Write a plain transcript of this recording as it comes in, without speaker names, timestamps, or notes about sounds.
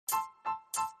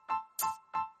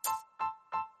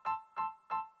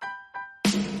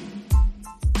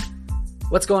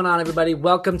What's going on, everybody?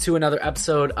 Welcome to another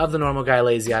episode of the Normal Guy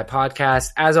Lazy Eye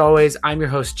podcast. As always, I'm your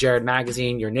host, Jared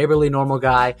Magazine, your neighborly normal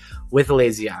guy with a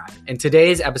lazy eye. And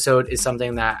today's episode is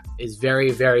something that is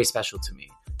very, very special to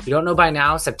me. If you don't know by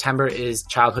now, September is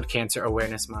Childhood Cancer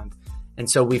Awareness Month.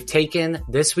 And so we've taken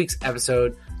this week's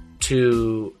episode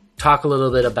to talk a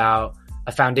little bit about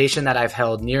a foundation that I've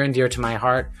held near and dear to my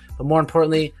heart. But more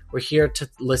importantly, we're here to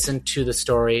listen to the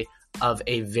story of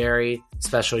a very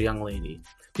special young lady.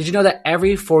 Did you know that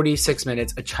every 46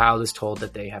 minutes, a child is told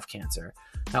that they have cancer?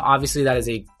 Now, obviously, that is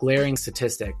a glaring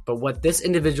statistic, but what this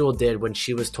individual did when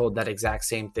she was told that exact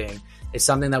same thing is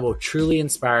something that will truly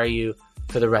inspire you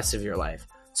for the rest of your life.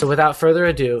 So without further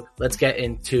ado, let's get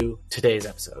into today's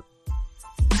episode.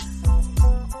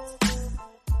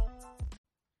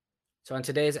 So on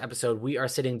today's episode, we are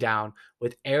sitting down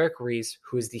with Eric Reese,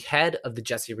 who is the head of the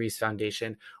Jessie Reese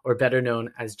Foundation, or better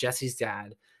known as Jessie's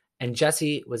dad. And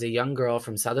Jessie was a young girl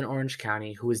from Southern Orange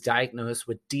County who was diagnosed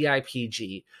with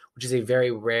DIPG, which is a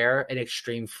very rare and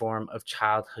extreme form of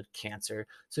childhood cancer.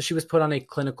 So she was put on a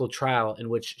clinical trial in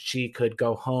which she could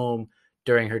go home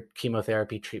during her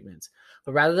chemotherapy treatments.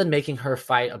 But rather than making her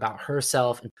fight about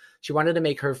herself, she wanted to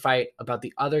make her fight about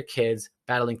the other kids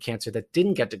battling cancer that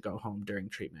didn't get to go home during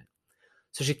treatment.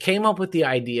 So she came up with the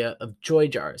idea of joy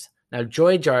jars. Now,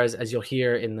 joy jars, as you'll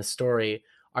hear in the story,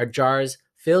 are jars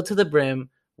filled to the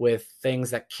brim with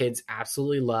things that kids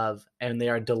absolutely love, and they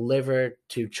are delivered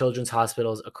to children's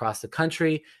hospitals across the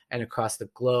country and across the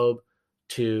globe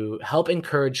to help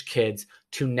encourage kids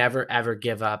to never, ever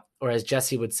give up, or as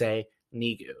Jessie would say,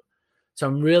 nigu. So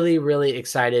I'm really, really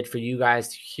excited for you guys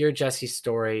to hear Jessie's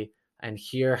story and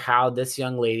hear how this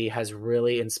young lady has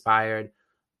really inspired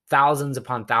thousands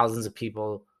upon thousands of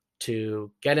people to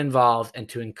get involved and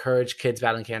to encourage kids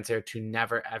battling cancer to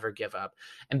never, ever give up.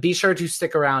 And be sure to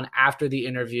stick around after the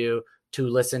interview to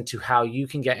listen to how you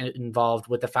can get involved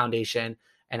with the foundation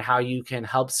and how you can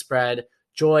help spread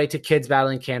joy to kids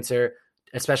battling cancer,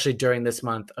 especially during this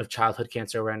month of Childhood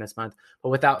Cancer Awareness Month. But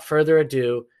without further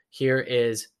ado, here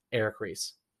is Eric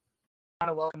Reese. I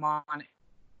want to welcome on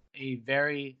a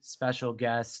very special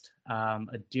guest,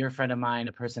 a dear friend of mine,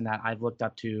 a person that I've looked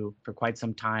up to for quite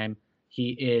some time.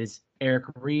 He is Eric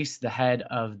Reese, the head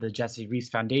of the Jessie Reese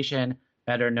Foundation,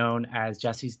 better known as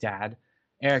Jessie's dad.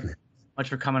 Eric, thanks so much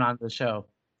for coming on the show.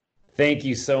 Thank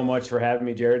you so much for having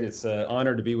me, Jared. It's an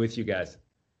honor to be with you guys.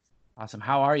 Awesome.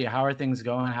 How are you? How are things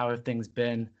going? How have things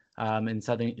been in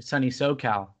sunny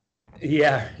SoCal?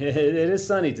 Yeah, it is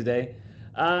sunny today.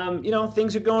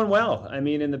 Things are going well. I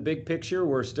mean, in the big picture,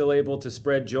 we're still able to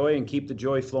spread joy and keep the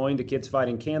joy flowing to kids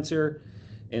fighting cancer.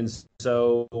 And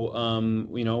so,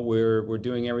 we're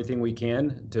doing everything we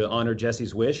can to honor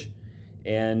Jessie's wish,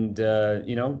 and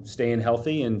staying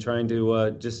healthy and trying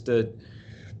to just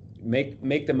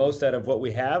make the most out of what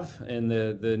we have and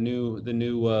the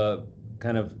new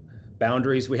kind of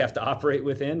boundaries we have to operate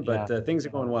within. But things are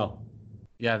going well.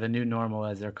 Yeah, the new normal,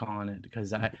 as they're calling it,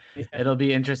 because it'll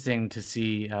be interesting to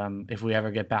see if we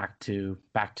ever get back to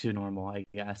normal, I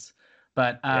guess.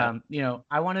 But,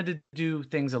 I wanted to do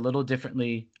things a little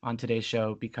differently on today's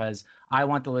show because I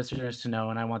want the listeners to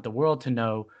know and I want the world to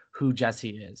know who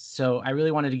Jessie is. So I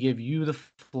really wanted to give you the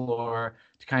floor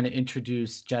to kind of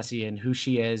introduce Jessie and who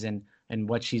she is and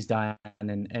what she's done.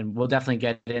 And we'll definitely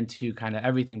get into kind of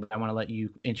everything, but I want to let you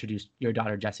introduce your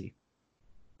daughter, Jessie.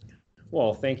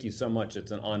 Well, thank you so much.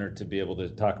 It's an honor to be able to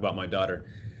talk about my daughter.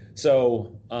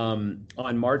 So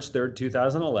on March 3rd,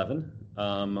 2011,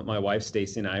 my wife,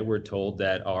 Stacy, and I were told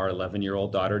that our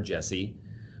 11-year-old daughter, Jessie,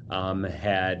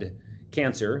 had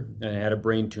cancer and had a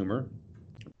brain tumor.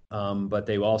 But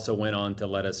they also went on to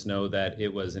let us know that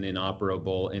it was an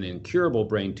inoperable and incurable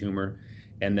brain tumor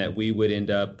and that we would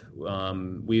end up,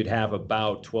 we would have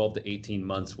about 12 to 18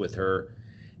 months with her,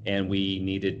 and we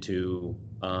needed to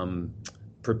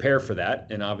prepare for that.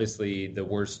 And obviously, the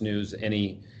worst news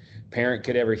any parent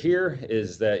could ever hear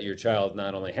is that your child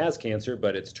not only has cancer,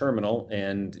 but it's terminal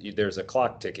and there's a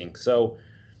clock ticking. So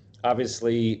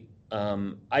obviously,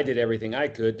 I did everything I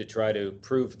could to try to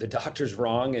prove the doctors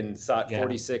wrong and sought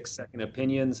 46 second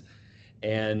opinions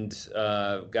and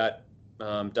got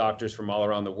doctors from all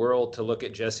around the world to look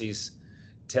at Jessie's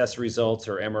test results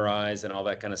or MRIs and all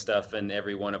that kind of stuff. And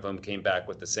every one of them came back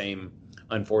with the same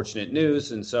unfortunate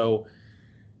news. And so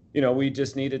we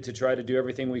just needed to try to do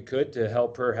everything we could to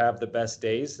help her have the best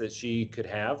days that she could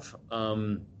have.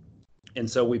 And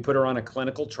so we put her on a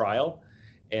clinical trial,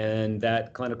 and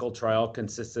that clinical trial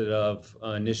consisted of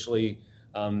initially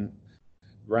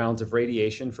rounds of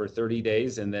radiation for 30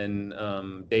 days and then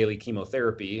daily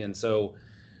chemotherapy. And so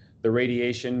the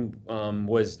radiation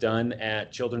was done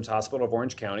at Children's Hospital of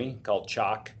Orange County, called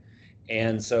CHOC.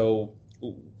 And so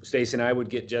Stacy and I would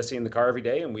get Jesse in the car every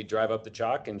day, and we'd drive up the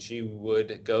Chalk, and she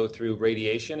would go through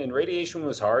radiation. And radiation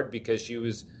was hard because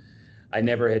I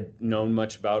never had known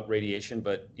much about radiation,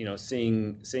 but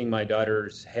seeing my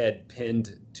daughter's head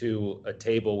pinned to a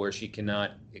table where she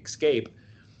cannot escape,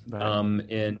 Right.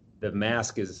 and the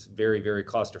mask is very, very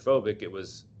claustrophobic. It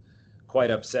was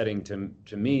quite upsetting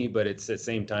to me, but it's at the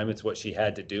same time, it's what she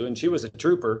had to do. And she was a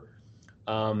trooper,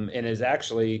 and is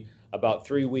actually about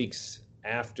 3 weeks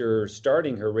after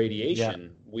starting her Yeah.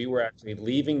 radiation, we were actually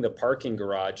leaving the parking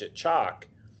garage at Chalk,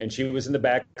 and she was in the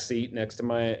back seat next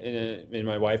to and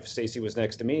my wife Stacy was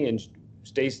next to me, and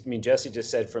Jesse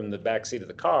just said from the back seat of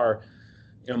the car,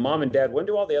 Mom and Dad, when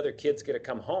do all the other kids get to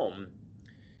come home?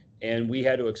 And we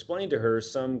had to explain to her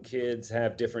some kids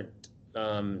have different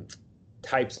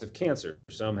types of cancer.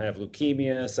 Some have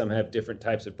leukemia, some have different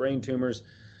types of brain tumors.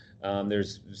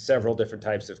 There's several different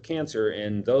types of cancer,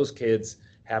 and those kids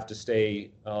have to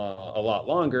stay a lot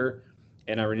longer.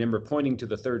 And I remember pointing to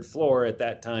the third floor. At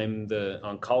that time, the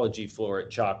oncology floor at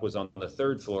Chalk was on the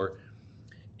third floor,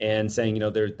 and saying,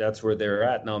 that's where they're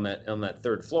at, and on that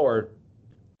third floor.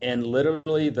 And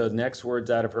literally, the next words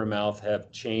out of her mouth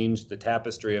have changed the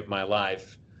tapestry of my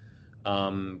life,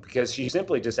 because she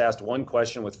simply just asked one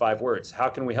question with 5 words: "How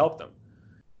can we help them?"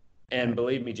 And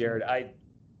believe me, Jared,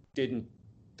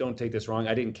 don't take this wrong,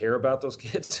 I didn't care about those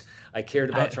kids. I cared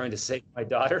about trying to save my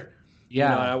daughter.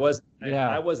 Yeah. And Yeah.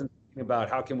 I wasn't thinking about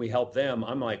how can we help them.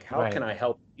 I'm like, how Right. can I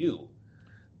help you?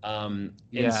 And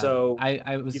Yeah. so,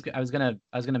 I was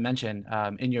gonna mention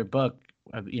in your book,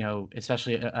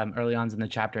 especially early on in the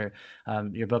chapter,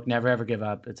 your book Never Ever Give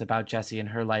Up. It's about Jessie and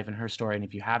her life and her story. And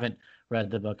if you haven't read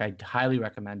the book, I highly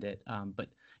recommend it. But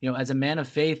as a man of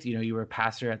faith, you were a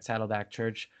pastor at Saddleback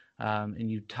Church, and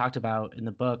you talked about in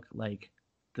the book like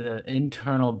the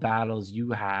internal battles you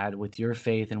had with your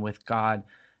faith and with God,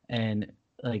 and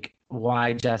like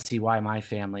why Jessie, why my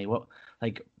family, what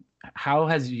like how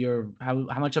has how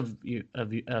much of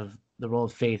the role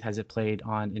of faith has it played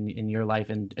on in your life,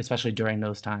 and especially during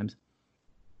those times?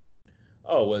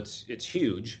 oh, well, it's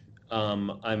huge.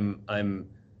 I'm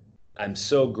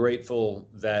so grateful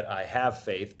that I have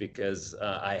faith, because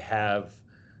I have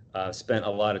spent a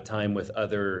lot of time with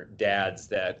other dads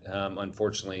that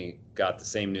unfortunately got the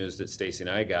same news that Stacy and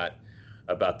I got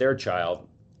about their child.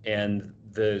 And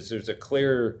there's a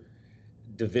clear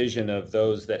division of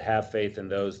those that have faith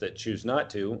and those that choose not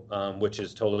to, which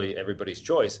is totally everybody's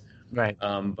choice. Right.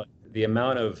 But the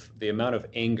amount of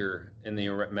anger and the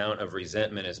amount of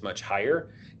resentment is much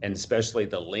higher, and especially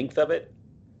the length of it.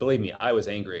 Believe me, I was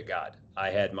angry at God. I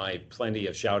had my plenty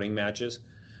of shouting matches,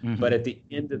 but Hmm. at the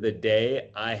end of the day,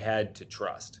 I had to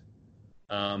trust,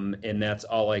 and that's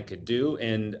all I could do.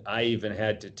 And I even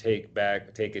had to take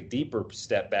a deeper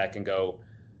step back and go,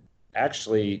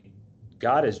 actually,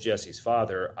 God is Jesse's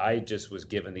father. I just was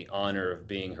given the honor of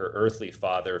being her earthly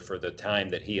father for the time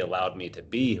that he allowed me to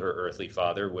be her earthly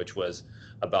father, which was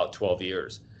about 12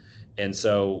 years. And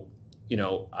so,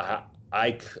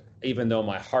 I even though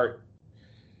my heart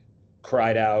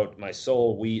cried out, my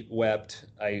soul wept,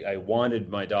 I wanted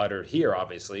my daughter here,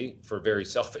 obviously, for very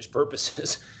selfish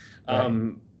purposes,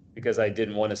 Right. because I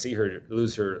didn't want to see her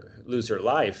lose her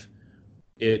life.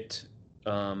 It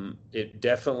it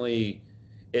definitely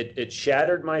it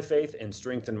shattered my faith and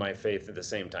strengthened my faith at the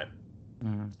same time.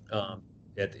 Hmm.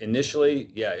 Initially,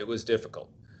 yeah, it was difficult,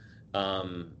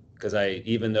 because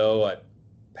even though I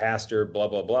pastor, blah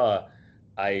blah blah,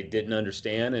 I didn't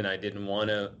understand and I didn't want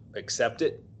to accept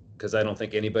it, because I don't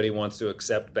think anybody wants to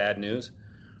accept bad news.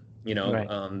 Right.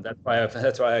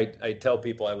 That's why I tell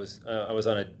people I was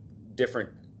on a different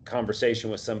conversation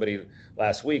with somebody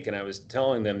last week, and I was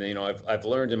telling them that I've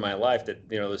learned in my life that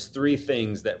there's 3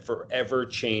 things that forever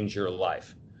change your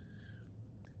life: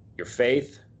 your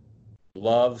faith,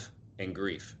 love, and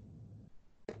grief.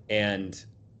 And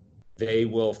they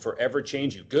will forever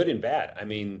change you, good and bad. I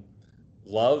mean,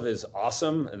 love is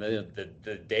awesome. And then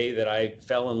the day that I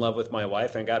fell in love with my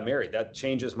wife and got married, that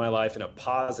changes my life in a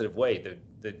positive way. The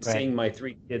Right. seeing my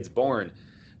 3 kids born,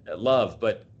 love,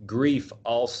 but grief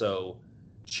also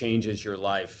changes your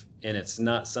life. And it's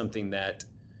not something that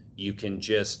you can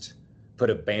just put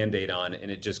a band-aid on and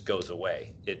it just goes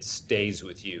away. It stays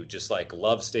with you, just like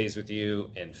love stays with you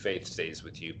and faith stays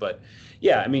with you. But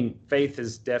yeah, I mean, faith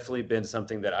has definitely been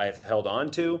something that I've held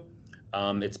on to.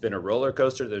 It's been a roller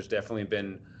coaster. There's definitely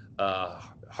been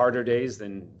harder days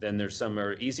than there's some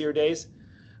are easier days.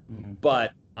 Hmm.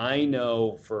 But I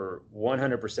know for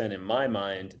 100% in my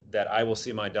mind that I will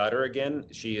see my daughter again.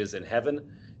 She is in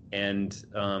heaven, and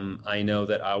I know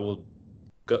that I will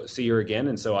go see her again.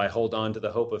 And so I hold on to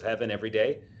the hope of heaven every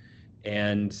day,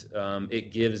 and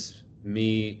it gives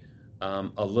me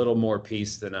a little more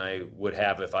peace than I would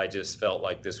have if I just felt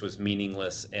like this was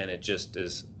meaningless and it just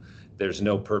is, there's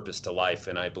no purpose to life.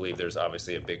 And I believe there's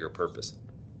obviously a bigger purpose.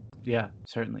 Yeah,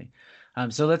 certainly.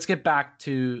 So let's get back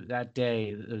to that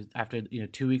day after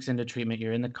 2 weeks into treatment.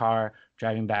 You're in the car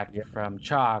driving back Yeah. from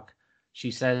Chalk.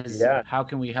 She says, Yeah. "How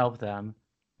can we help them?"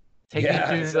 Take me Yeah.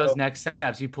 through those next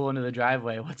steps. You pull into the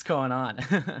driveway. What's going on?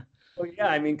 Well, yeah,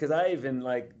 I mean, because I even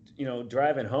like,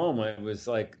 driving home, I was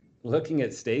like looking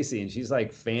at Stacy and she's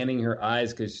like fanning her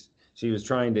eyes because she was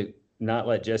trying to not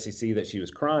let Jesse see that she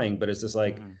was crying. But it's just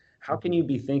like, Mhm. how can you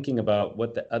be thinking about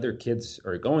what the other kids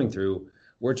are going through?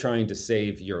 We're trying to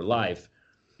save your life.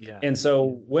 Yeah. And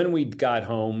so when we got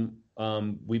home,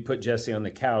 we put Jesse on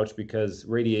the couch because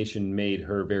radiation made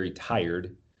her very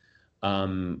tired,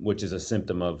 which is a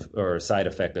symptom of or a side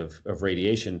effect of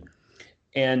radiation.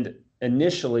 And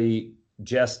initially,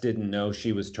 Jess didn't know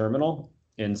she was terminal.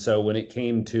 And so when it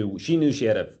came to, she knew she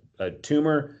had a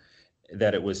tumor,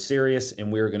 that it was serious,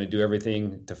 and we were going to do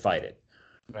everything to fight it.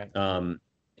 Right.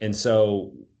 And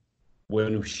so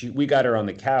when we got her on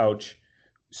the couch,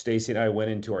 Stacy and I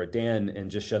went into our den and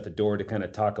just shut the door to kind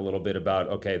of talk a little bit about,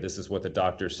 okay, this is what the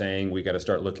doctor's saying. We got to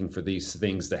start looking for these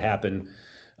things to happen,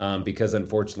 because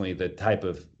unfortunately, the type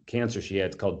of cancer she had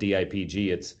is called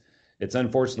DIPG. It's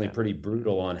unfortunately pretty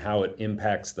brutal on how it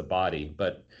impacts the body.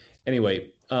 But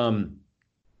anyway,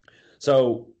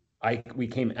 so we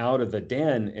came out of the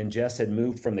den and Jess had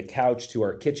moved from the couch to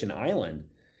our kitchen island,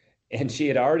 and she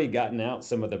had already gotten out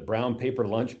some of the brown paper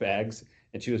lunch bags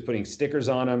and she was putting stickers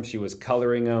on them. She was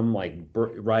coloring them, like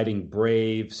writing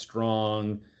brave,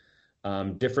 strong,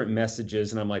 different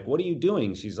messages. And I'm like, what are you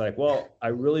doing? She's like, well, I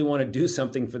really want to do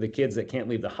something for the kids that can't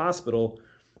leave the hospital.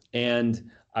 And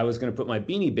I was going to put my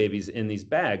Beanie Babies in these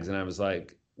bags. And I was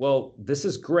like, well, this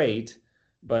is great,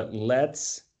 but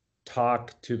let's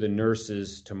talk to the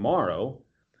nurses tomorrow.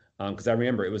 Because I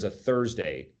remember it was a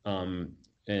Thursday.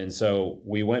 And so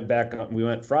we went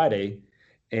Friday,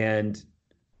 and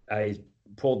I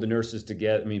pulled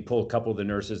a couple of the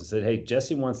nurses and said, hey,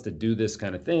 Jesse wants to do this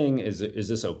kind of thing. Is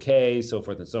this okay? So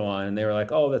forth and so on. And they were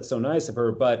like, oh, that's so nice of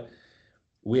her. But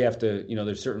we have to,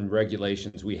 there's certain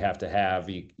regulations we have to have.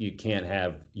 You can't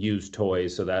have used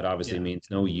toys. So that obviously means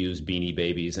no used Beanie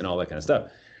Babies and all that kind of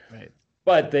stuff. Right.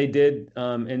 But they did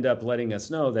end up letting us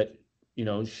know that,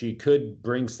 she could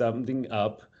bring something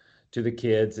up to the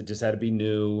kids. It just had to be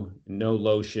new, no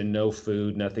lotion, no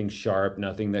food, nothing sharp,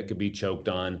 nothing that could be choked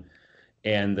on.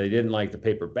 And they didn't like the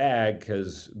paper bag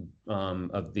because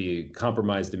of the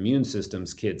compromised immune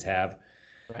systems kids have.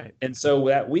 Right. And so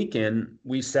that weekend,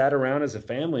 we sat around as a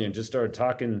family and just started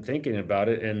talking and thinking about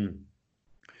it. And,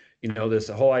 this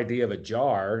whole idea of a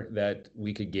jar that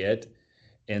we could get.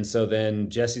 And so then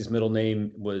Jesse's middle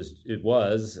name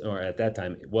or at that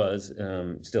time it was,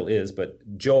 still is, but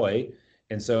Joy.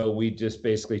 And so we just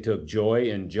basically took joy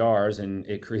in jars and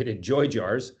it created Joy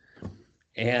Jars.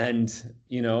 And,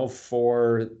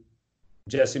 for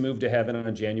Jesse moved to heaven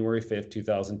on January 5th,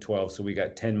 2012. So we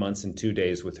got 10 months and 2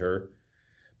 days with her.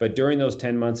 But during those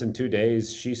 10 months and 2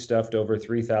 days, she stuffed over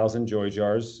 3,000 Joy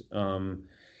Jars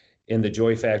in the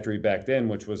Joy Factory back then,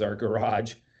 which was our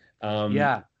garage. I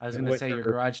was going to say your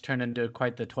garage turned into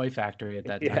quite the toy factory at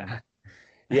that time.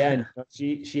 Yeah. And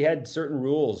she had certain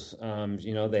rules.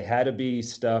 They had to be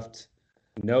stuffed.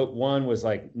 One was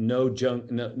like no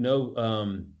junk,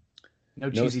 no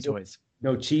cheesy toys.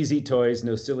 No cheesy toys,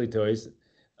 no silly toys.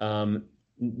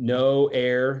 No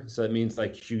air. So that means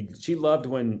like she loved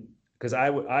because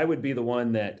I would be the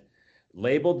one that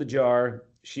labeled the jar.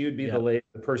 She would be the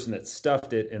person that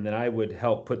stuffed it, and then I would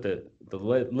help put the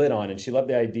lid on. And she loved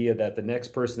the idea that the next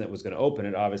person that was going to open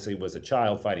it obviously was a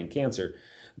child fighting cancer.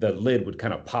 The lid would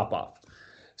kind of pop off.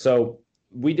 So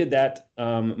we did that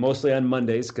mostly on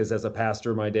Mondays because as a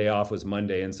pastor, my day off was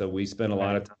Monday, and so we spent a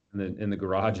lot of time in the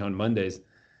garage on Mondays.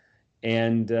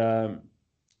 And and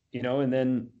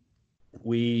then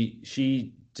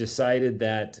she decided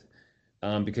that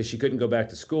because she couldn't go back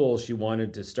to school, she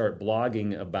wanted to start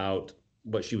blogging about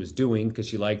what she was doing because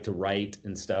she liked to write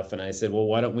and stuff. And I said, well,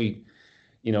 why don't we,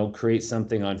 create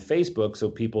something on Facebook so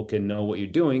people can know what you're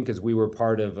doing? Because we were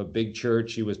part of a big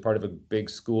church, she was part of a big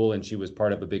school, and she was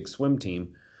part of a big swim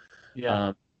team.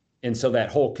 Yeah. And so that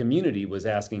whole community was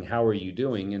asking, how are you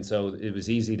doing? And so it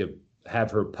was easy to have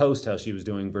her post how she was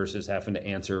doing versus having to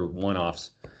answer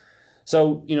one-offs.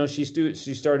 So, she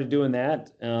started doing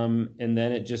that. And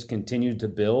then it just continued to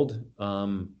build.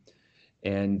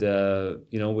 And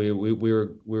we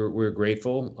were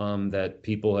grateful that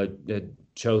people had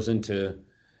chosen to,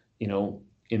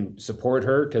 support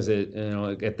her because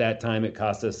at that time it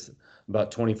cost us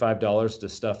about $25 to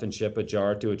stuff and ship a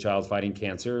jar to a child fighting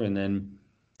cancer. And then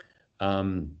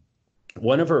Um,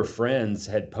 One of her friends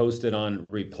had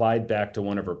replied back to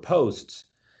one of her posts,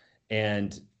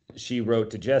 and she wrote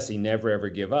to Jesse, "Never ever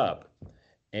give up."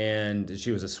 And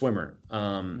she was a swimmer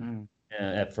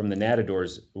Mm-hmm. from the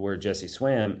Natadors where Jesse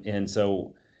swam, and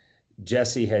so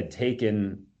Jesse had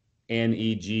taken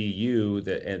NEGU,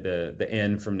 the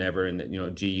N from never, and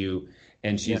GU,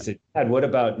 and she Yeah. said, "Dad, what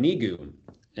about Nigu?"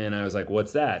 And I was like,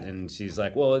 "What's that?" And she's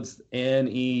like, "Well, it's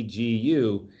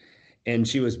NEGU." And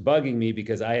she was bugging me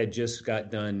because I had just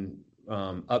got done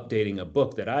updating a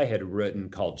book that I had written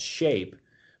called Shape, Yeah.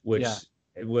 which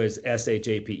was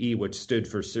SHAPE, which stood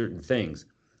for certain things.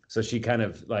 So she kind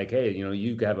of like, "Hey,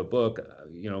 you have a book,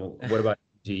 what about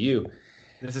GU?"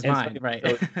 This is And so, mine, right?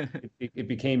 so it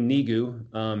became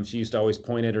Nigu. She used to always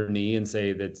point at her knee and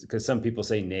say that, because some people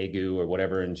say Negu or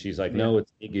whatever, and she's like, Yeah. "No,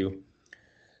 it's Nigu."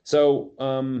 So,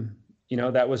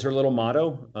 that was her little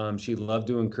motto. She loved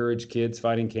to encourage kids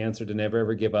fighting cancer to never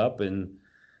ever give up, and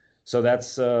so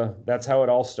that's how it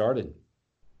all started.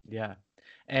 Yeah.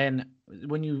 And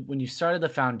when you started the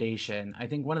foundation, I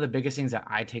think one of the biggest things that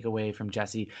I take away from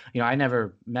Jesse, I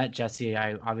never met Jesse.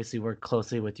 I obviously worked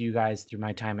closely with you guys through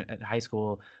my time at high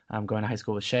school, going to high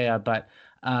school with Shea. But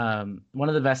one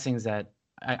of the best things that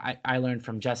I learned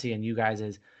from Jesse and you guys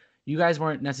is you guys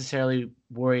weren't necessarily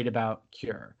worried about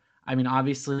cure. I mean,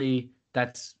 obviously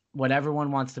that's what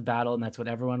everyone wants to battle, and that's what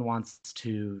everyone wants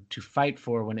to fight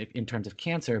for in terms of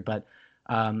cancer. But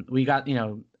we got,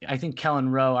 I think Kellen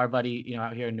Rowe, our buddy,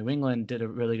 out here in New England, did a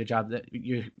really good job. That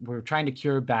we're trying to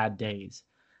cure bad days,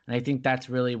 and I think that's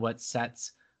really what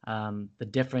sets the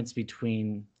difference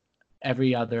between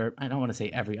every other. I don't want to say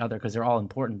every other because they're all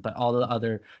important, but all the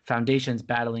other foundations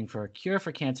battling for a cure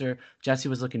for cancer. Jesse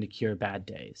was looking to cure bad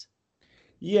days.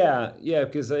 Yeah, yeah,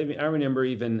 because I remember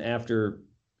even after,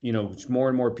 more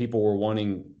and more people were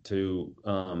wanting to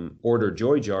order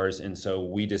Joy Jars, and so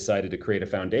we decided to create a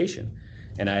foundation.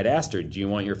 And I had asked her, "Do you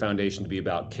want your foundation to be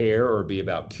about care or be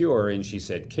about cure?" And she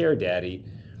said, "Care, Daddy."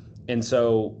 And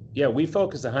so, yeah, we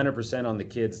focus 100% on the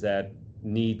kids that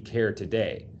need care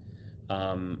today.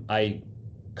 I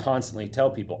constantly tell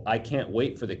people I can't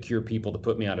wait for the cure people to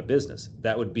put me out of business.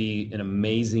 That would be an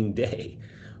amazing day.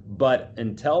 But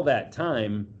until that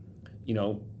time,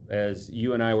 as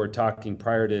you and I were talking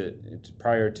prior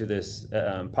to this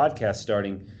podcast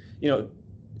starting, you know,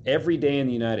 every day in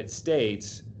the United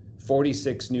States,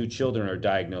 46 new children are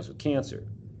diagnosed with cancer.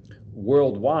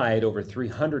 Worldwide, over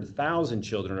 300,000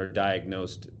 children are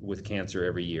diagnosed with cancer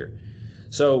every year.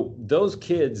 So those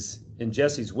kids, and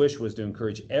Jesse's wish was to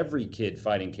encourage every kid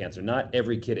fighting cancer, not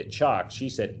every kid at Chalk. She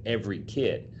said every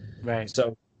kid. Right.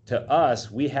 So to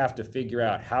us, we have to figure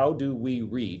out, how do we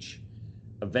reach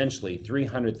eventually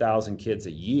 300,000 kids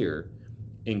a year,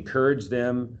 encourage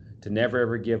them to never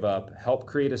ever give up, help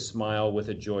create a smile with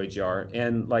a joy jar,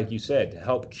 and like you said, to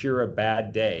help cure a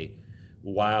bad day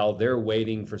while they're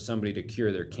waiting for somebody to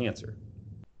cure their cancer.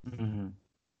 Hmm.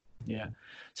 Yeah.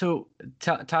 So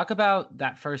talk about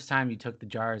that first time you took the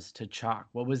jars to Chalk.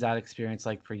 What was that experience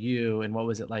like for you, and what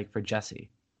was it like for Jesse?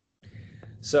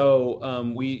 So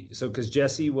because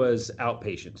Jessie was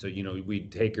outpatient, so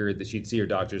we'd take her, that she'd see her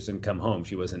doctors and come home.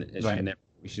 Right.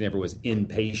 She never was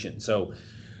inpatient. So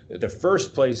the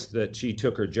first place that she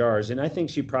took her jars, and I think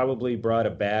she probably brought a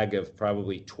bag of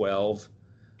probably 12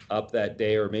 up that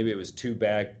day, or maybe it was two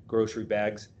grocery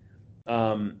bags.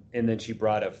 And then she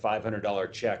brought a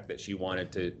 $500 check that she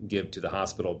wanted to give to the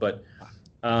hospital. But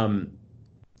um,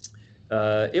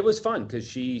 it was fun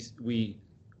because we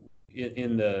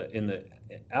in the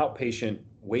outpatient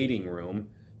waiting room,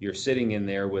 you're sitting in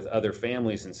there with other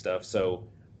families and stuff. So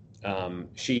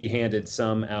she handed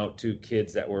some out to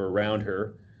kids that were around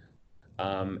her,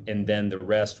 and then the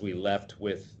rest we left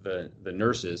with the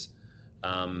nurses.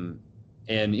 And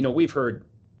we've heard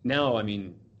now. I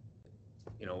mean,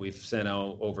 we've sent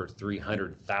out over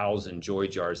 300,000 joy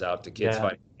jars out to kids Yeah.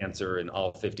 fighting cancer in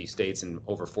all 50 states and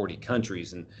over 40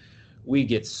 countries, and we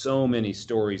get so many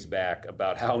stories back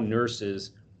about how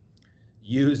nurses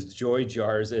used joy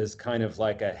jars as kind of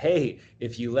like a, "Hey,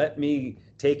 if you let me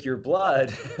take your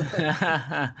blood,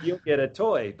 you'll get a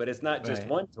toy." But it's not just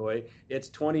Right. one toy, it's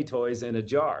 20 toys in a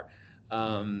jar.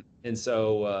 And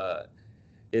so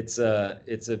it's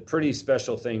a pretty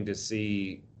special thing to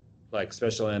see, like,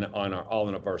 especially on all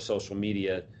of our social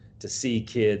media, to see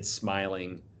kids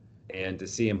smiling and to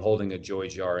see him holding a joy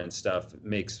jar and stuff. It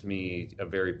makes me a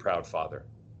very proud father.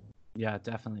 Yeah,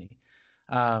 definitely.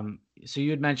 So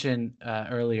you had mentioned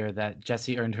earlier that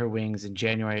Jessie earned her wings in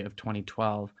January of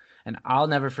 2012, and I'll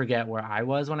never forget where I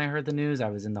was when I heard the news. I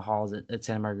was in the halls at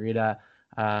Santa Margarita,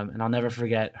 and I'll never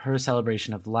forget her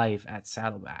celebration of life at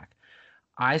Saddleback.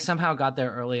 I somehow got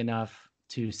there early enough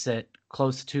to sit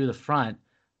close to the front,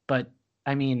 but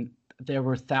I mean, there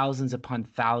were thousands upon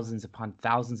thousands upon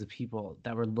thousands of people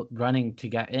that were running to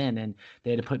get in, and they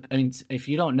had to put. I mean, if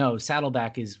you don't know,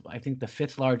 Saddleback is, I think, the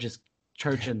fifth largest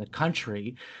church in the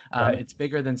country. Right. It's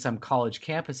bigger than some college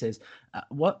campuses.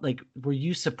 What, like, were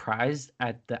you surprised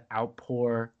at the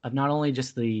outpour of not only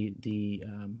just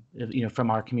from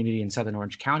our community in Southern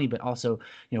Orange County, but also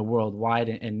worldwide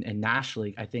and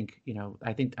nationally? I think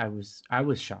I was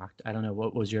shocked. I don't know,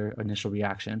 what was your initial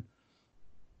reaction?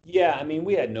 Yeah, I mean,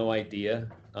 we had no idea,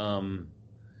 how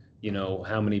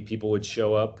many people would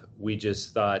show up. We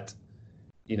just thought,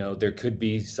 there could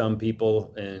be some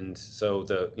people, and so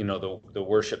the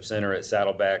worship center at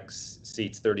Saddleback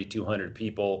seats 3,200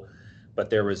 people,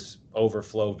 but there was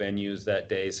overflow venues that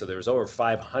day, so there was over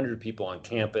 500 people on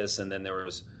campus, and then there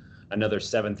was another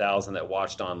 7,000 that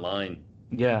watched online.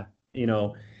 Yeah. You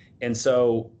know, and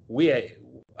so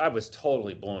I was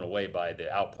totally blown away by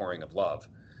the outpouring of love,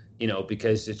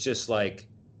 because it's just like,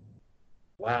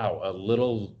 wow, a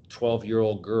little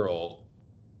 12-year-old girl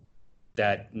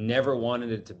that never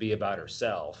wanted it to be about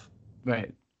herself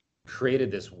Right. created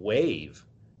this wave,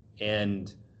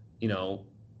 and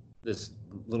this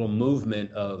little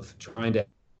movement of trying to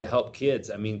help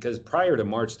kids. I mean, because prior to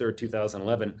March 3rd,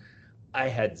 2011, I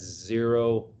had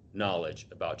zero knowledge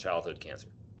about childhood cancer.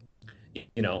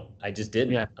 I just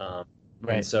didn't. Yeah. And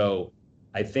Right. so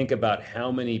I think about how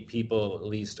many people at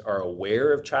least are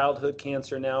aware of childhood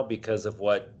cancer now because of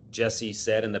what Jesse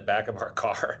said in the back of our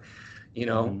car, you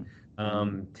know,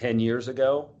 Mhm. 10 years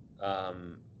ago.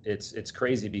 It's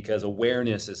crazy because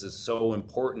awareness is so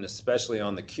important, especially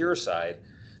on the cure side.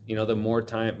 The more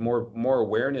time, more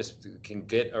awareness can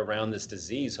get around this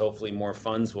disease, hopefully more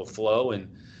funds will flow, and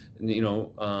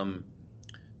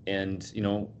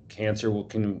cancer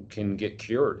can get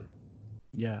cured.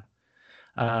 Yeah.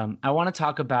 I want to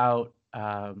talk about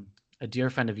a dear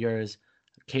friend of yours,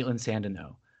 Caitlin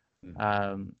Sandino,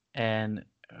 and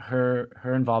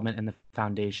her involvement in the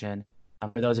foundation.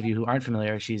 For those of you who aren't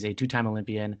familiar, she's a two-time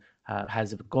Olympian,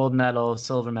 has a gold medal,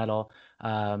 silver medal,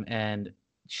 and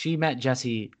she met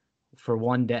Jesse for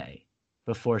one day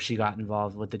before she got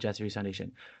involved with the Jesse Rees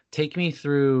Foundation. Take me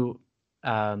through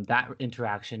that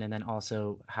interaction, and then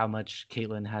also how much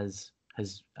Caitlin has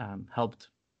helped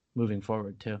moving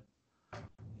forward too.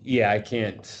 Yeah, I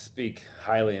can't speak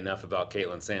highly enough about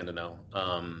Caitlin Sandino.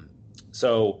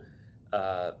 So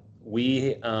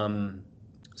we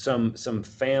some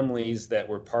families that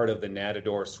were part of the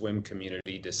Natador swim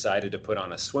community decided to put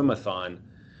on a swimathon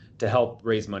to help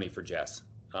raise money for Jess,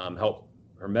 help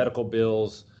her medical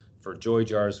bills, for joy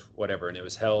jars, whatever. And it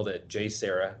was held at J.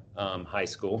 Sarah High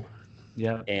School.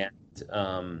 Yeah. And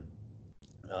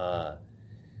uh,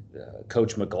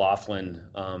 Coach McLaughlin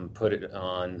put it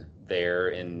on there.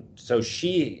 And so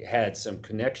she had some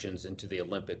connections into the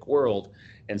Olympic world.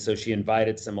 And so she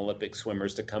invited some Olympic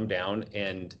swimmers to come down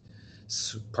and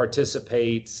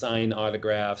participate, sign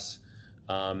autographs,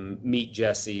 meet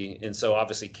Jesse. And so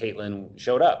obviously Caitlin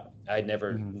showed up. I'd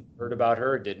never heard about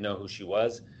her, didn't know who she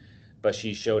was, but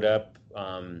she showed up.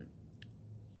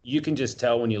 You can just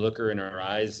tell when you look her in her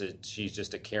eyes that she's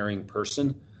just a caring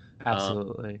person.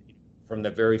 Absolutely. From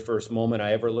the very first moment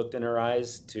I ever looked in her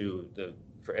eyes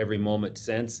for every moment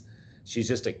since, she's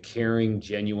just a caring,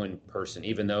 genuine person.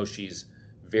 Even though she's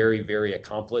very, very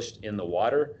accomplished in the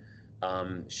water,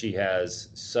 she has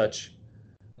such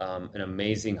an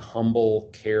amazing, humble,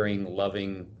 caring,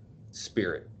 loving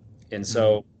spirit. And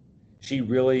so she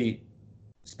really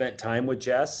spent time with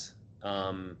Jess,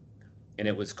 and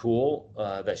it was cool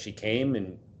that she came,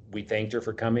 and we thanked her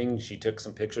for coming. She took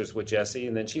some pictures with Jesse,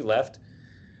 and then she left.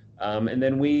 And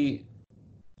then we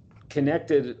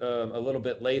connected a little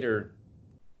bit later,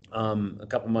 a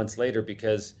couple months later,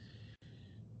 because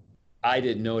I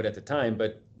didn't know it at the time,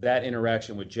 but that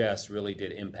interaction with Jess really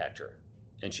did impact her.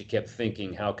 And she kept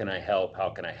thinking, how can I help? How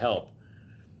can I help?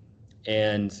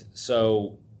 And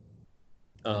so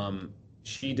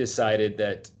she decided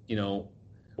that,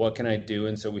 what can I do?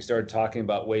 And so we started talking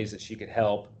about ways that she could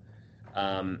help.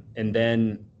 And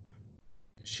then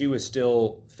she was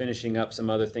still finishing up some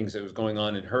other things that was going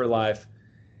on in her life.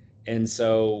 And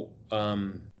so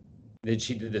then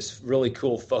she did this really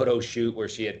cool photo shoot where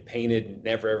she had painted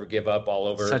 "Never Ever Give Up" all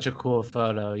over. Such a cool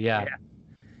photo. Yeah.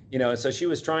 So she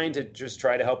was trying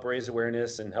to help raise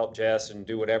awareness and help Jess and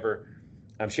do whatever.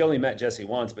 She only met Jesse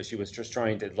once, but she was just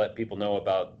trying to let people know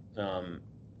about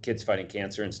kids fighting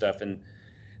cancer and stuff. And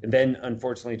then,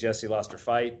 unfortunately, Jesse lost her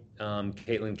fight.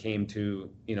 Caitlin came to,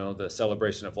 the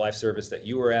celebration of life service that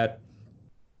you were at.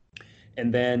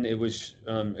 And then it was,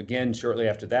 again, shortly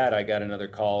after that, I got another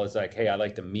call. It's like, hey, I'd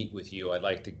like to meet with you. I'd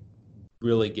like to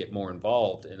really get more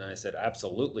involved? And I said,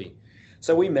 absolutely.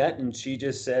 So we met, and she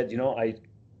just said,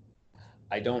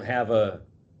 I don't have a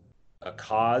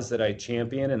cause that I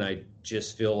champion, and I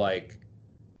just feel like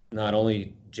not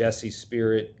only Jesse's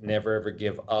spirit, never ever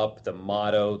give up, the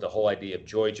motto, the whole idea of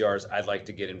joy jars, I'd like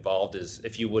to get involved as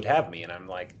if you would have me. And I'm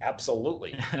like,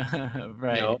 absolutely.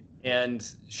 Right. And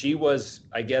she was,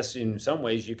 I guess, in some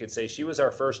ways, you could say she was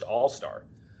our first all-star.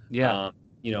 Yeah.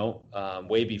 Um,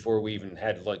 way before we even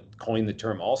had like coined the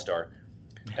term all-star.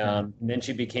 And then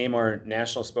she became our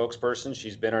national spokesperson.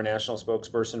 She's been our national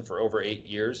spokesperson for over 8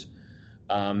 years.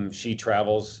 She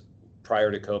travels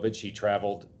prior to COVID. She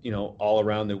traveled, all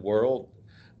around the world,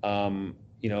 um,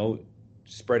 you know,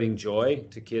 spreading joy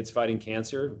to kids fighting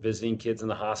cancer, visiting kids in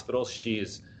the hospital. She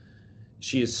is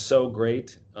so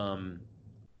great.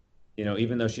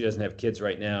 Even though she doesn't have kids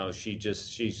right now,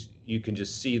 you can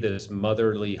just see this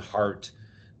motherly heart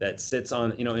that sits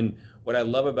on, and what I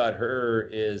love about her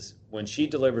is when she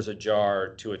delivers a jar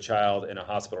to a child in a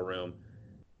hospital room,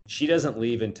 she doesn't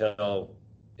leave until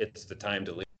it's the time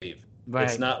to leave. It's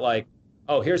Right. not like,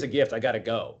 oh, here's a gift, I got to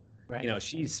go. Right.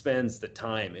 She spends the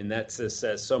time, and that just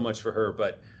says so much for her.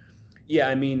 But yeah,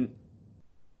 I mean,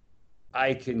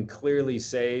 I can clearly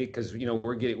say because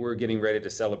we're getting ready to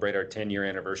celebrate our 10-year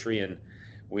anniversary, and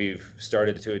we've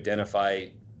started to identify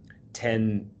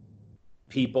 10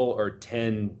 people or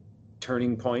 10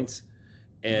 turning points.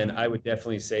 And I would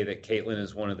definitely say that Caitlin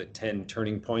is one of the 10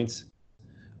 turning points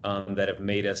that have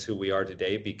made us who we are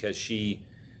today, because she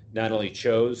not only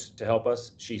chose to help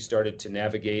us, she started to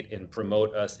navigate and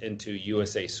promote us into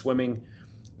USA Swimming.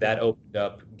 That opened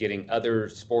up getting other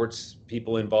sports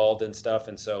people involved and stuff.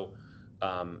 And so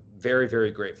very,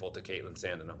 very grateful to Caitlin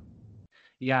Sandino.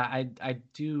 Yeah, I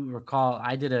do recall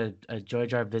I did a Joy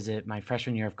Jar visit my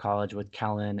freshman year of college with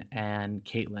Kellen and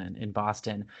Caitlin in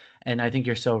Boston. And I think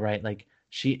you're so right. Like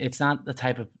it's not the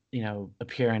type of,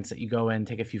 appearance that you go in,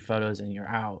 take a few photos and you're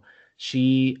out.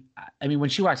 I mean, when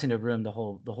she walks into a room, the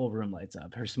whole room lights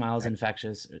up. Her smile is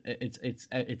infectious.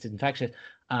 It's infectious.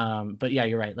 But yeah,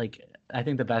 you're right. Like I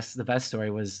think the best story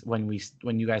was when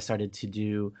you guys started to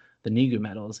do the NIGU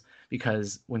medals,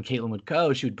 because when Caitlin would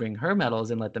go, she would bring her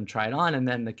medals and let them try it on, and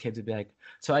then the kids would be like,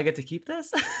 "So I get to keep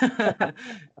this,"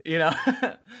 you know.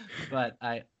 But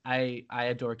I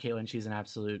adore Caitlin. She's an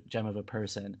absolute gem of a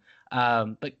person.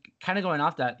 But kind of going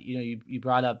off that, you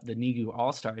brought up the NIGU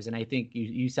All Stars, and I think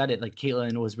you said it, like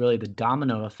Caitlin was really the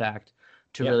domino effect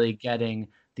to Yeah. really getting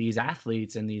these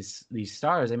athletes and these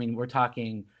stars. I mean, we're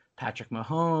talking Patrick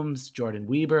Mahomes, Jordan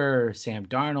Weber, Sam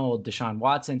Darnold, Deshaun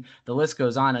Watson. The list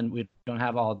goes on, and we don't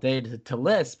have all day to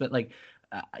list. But like,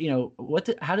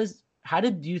 how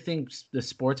did you think the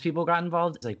sports people got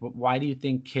involved? Like, why do you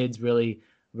think kids really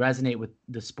resonate with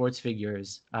the sports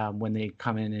figures when they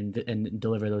come in and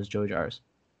deliver those Joe jars?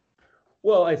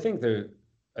 Well, I think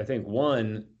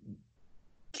one,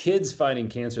 kids fighting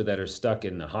cancer that are stuck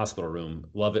in the hospital room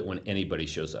love it when anybody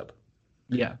shows up.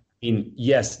 Yeah. I mean,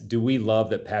 yes, do we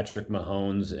love that Patrick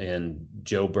Mahomes and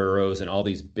Joe Burrows and all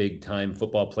these big time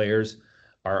football players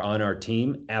are on our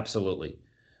team? Absolutely.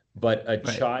 But a Right.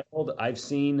 child, I've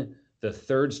seen the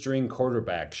third string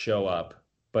quarterback show up,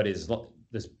 but is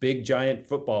this big giant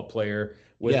football player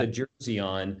with Yeah. a jersey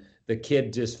on. The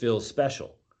kid just feels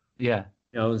special. Yeah.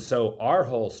 So our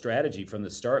whole strategy from the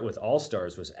start with All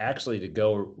Stars was actually to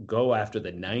go after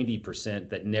the 90%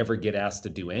 that never get asked to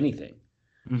do anything,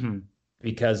 Hmm.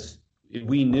 because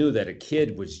we knew that a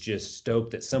kid was just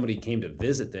stoked that somebody came to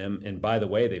visit them. And by the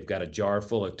way, they've got a jar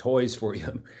full of toys for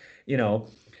you, you know.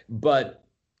 But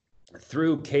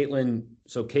through Caitlin,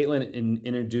 so Caitlin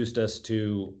introduced us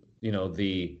to,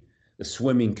 the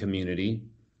swimming community.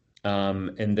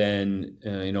 And then,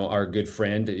 our good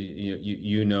friend,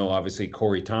 obviously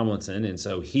Corey Tomlinson. And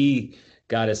so he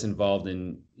got us involved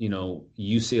in,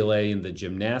 UCLA and the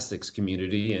gymnastics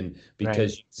community. And Right.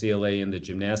 because UCLA and the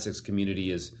gymnastics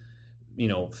community is,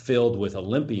 filled with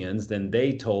Olympians, then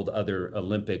they told other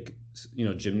Olympic,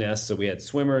 gymnasts. So we had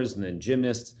swimmers and then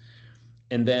gymnasts.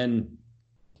 And then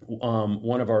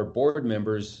one of our board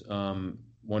members,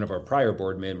 one of our prior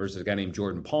board members, is a guy named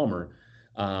Jordan Palmer,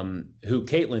 who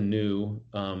Caitlin knew,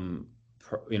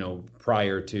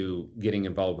 prior to getting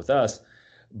involved with us.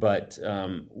 But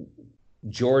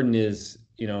Jordan is,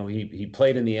 he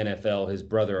played in the NFL. His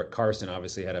brother Carson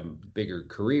obviously had a bigger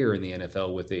career in the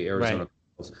NFL with the Right. Arizona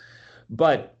Cardinals.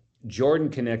 But Jordan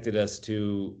connected us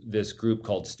to this group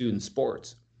called Student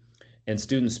Sports. And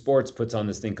Student Sports puts on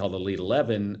this thing called Elite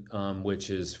 11, which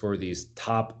is for these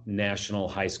top national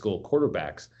high school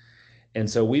quarterbacks. And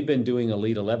so we've been doing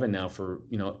Elite 11 now for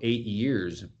 8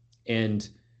 years, and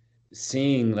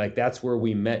seeing like that's where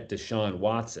we met Deshaun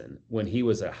Watson when he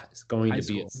was going High to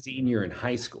be a school. senior in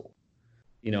high school,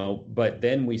 but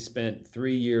then we spent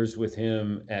 3 years with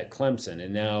him at Clemson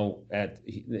and now at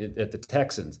the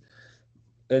Texans.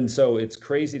 And so it's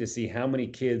crazy to see how many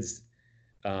kids,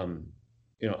 um,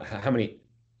 how many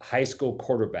high school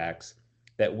quarterbacks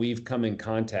that we've come in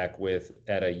contact with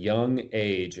at a young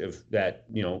age of that,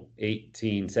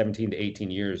 17 to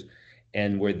 18 years,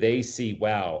 and where they see,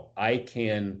 wow, I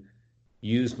can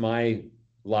use my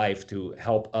life to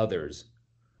help others.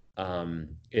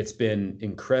 It's been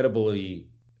incredibly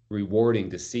rewarding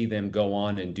to see them go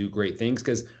on and do great things.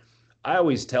 Because I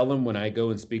always tell them when I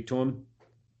go and speak to them,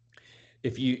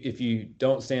 if you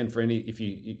don't stand for any, if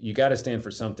you got to stand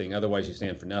for something, otherwise you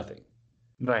stand for nothing.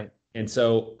 Right. And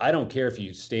so I don't care if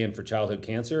you stand for childhood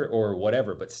cancer or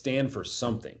whatever, but stand for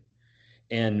something.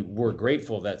 And we're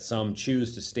grateful that some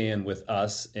choose to stand with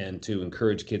us and to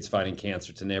encourage kids fighting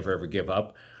cancer to never ever give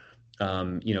up.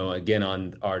 Again,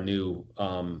 on our new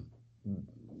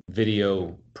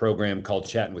video program called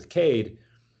Chatting with Cade,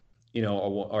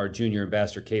 our junior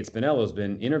ambassador, Cade Spinello, has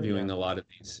been interviewing a lot of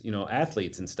these,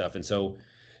 athletes and stuff. And so,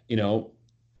 you know,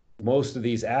 most of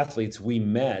these athletes we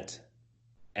met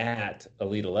at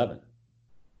Elite 11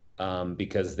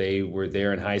 because they were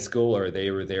there in high school or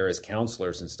they were there as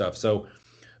counselors and stuff. So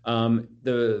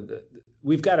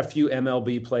we've got a few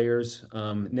MLB players.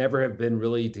 Never have been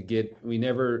really we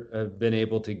never have been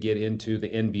able to get into the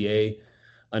NBA.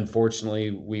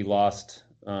 Unfortunately, we lost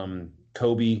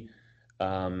Kobe,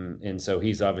 and so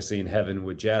he's obviously in heaven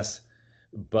with Jess.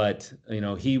 But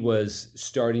he was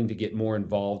starting to get more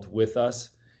involved with us,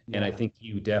 and I think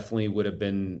he definitely would have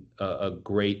been a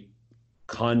great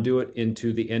conduit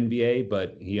into the NBA.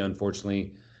 But he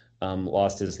unfortunately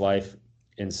lost his life,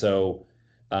 and so.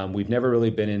 We've never really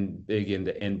been big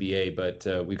into NBA, but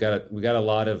we got a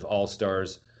lot of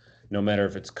all-stars, no matter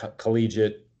if it's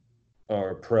collegiate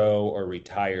or pro or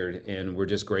retired, and we're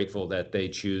just grateful that they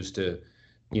choose to,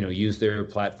 use their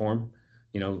platform.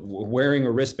 Wearing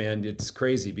a wristband, it's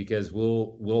crazy because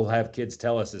we'll have kids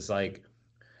tell us it's like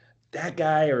that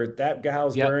guy or that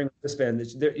gal's wearing a wristband.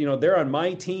 They're on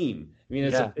my team. I mean,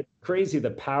 it's crazy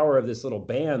the power of this little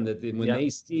band that when they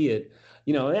see it,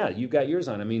 you've got yours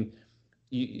on. I mean.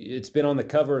 It's been on the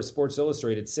cover of Sports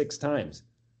Illustrated 6 times.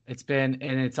 And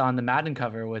it's on the Madden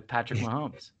cover with Patrick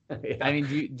Mahomes. I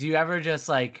mean, do you ever just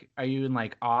are you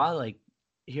in awe? Like,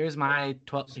 here's my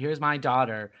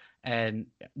daughter, and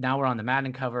now we're on the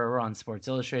Madden cover, we're on Sports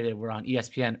Illustrated, we're on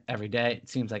ESPN every day. It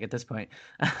seems like at this point.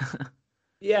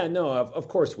 Yeah, no, of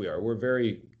course we are. We're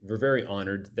very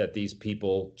honored that these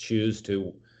people choose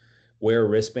to wear a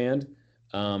wristband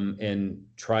and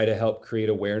try to help create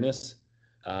awareness.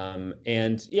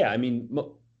 And yeah, I mean,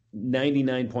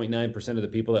 99.9% of the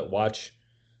people that watch,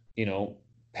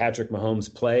 Patrick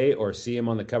Mahomes play or see him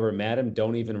on the cover of Madden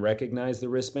don't even recognize the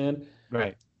wristband.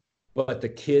 Right. But the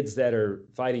kids that are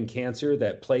fighting cancer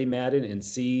that play Madden and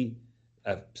see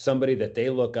somebody that they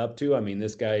look up to, I mean,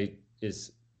 this guy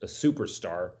is a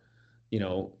superstar, in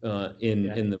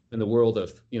the world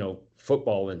of,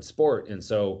 football and sport. And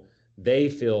so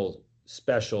they feel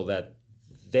special that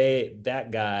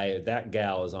that guy, that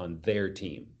gal is on their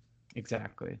team.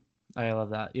 Exactly. I love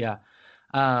that. Yeah.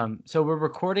 So we're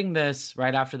recording this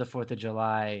right after the 4th of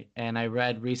July. And I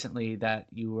read recently that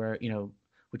you were,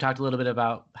 we talked a little bit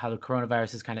about how the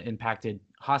coronavirus has kind of impacted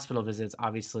hospital visits.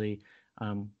 Obviously,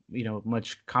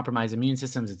 much compromised immune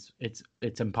systems.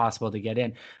 It's impossible to get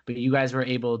in, but you guys were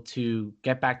able to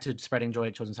get back to spreading joy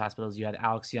at children's hospitals. You had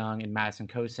Alex Young and Madison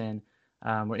Kosin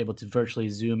were able to virtually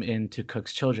Zoom into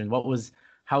Cook's Children.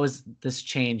 How has this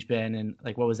change been, and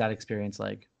what was that experience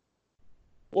like?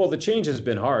 Well, the change has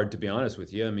been hard, to be honest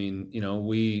with you. I mean,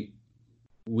 we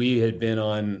had been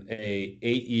on a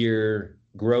 8-year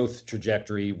growth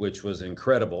trajectory, which was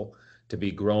incredible to be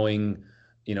growing,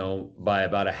 by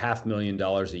about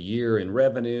 $500,000 a year in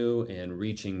revenue and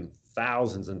reaching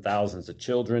thousands and thousands of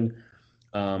children.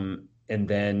 And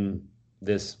then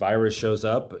this virus shows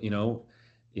up,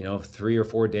 3 or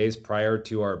 4 days prior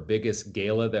to our biggest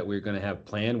gala that we were going to have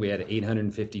planned. We had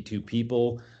 852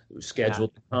 people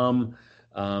scheduled to come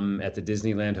at the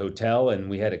Disneyland Hotel, and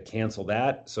we had to cancel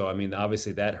that. So, I mean,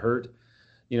 obviously that hurt.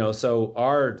 So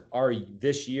our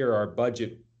this year, our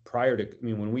budget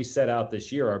when we set out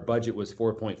this year, our budget was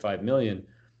 $4.5 million.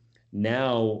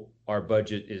 Now our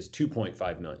budget is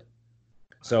 $2.5 million.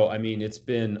 So, I mean, it's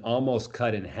been almost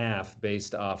cut in half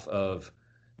based off of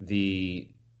the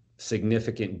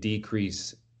significant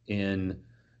decrease in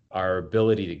our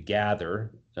ability to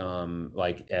gather,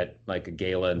 at a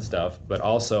gala and stuff, but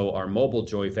also our mobile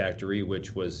Joy Factory,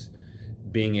 which was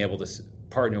being able to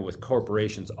partner with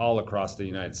corporations all across the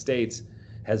United States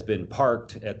has been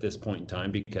parked at this point in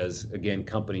time because, again,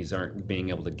 companies aren't being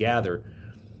able to gather.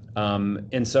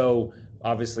 And so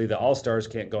obviously the All-Stars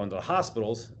can't go into the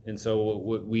hospitals. And so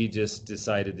what we just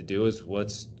decided to do is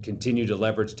let's continue to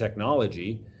leverage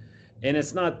technology. And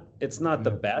it's not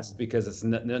the best because it's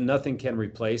nothing can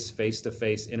replace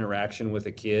face-to-face interaction with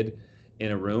a kid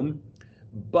in a room,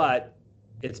 but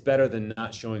it's better than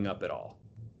not showing up at all.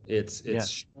 It's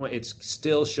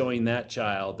still showing that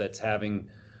child that's having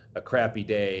a crappy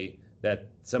day that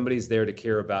somebody's there to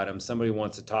care about him, somebody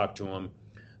wants to talk to him.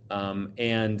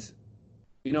 And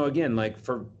again, like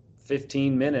for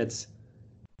 15 minutes,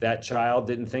 that child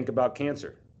didn't think about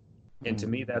cancer. And to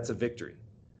me, that's a victory.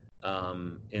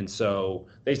 And so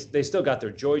they still got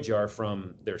their joy jar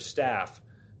from their staff,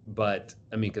 but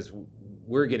I mean, because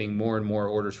we're getting more and more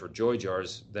orders for joy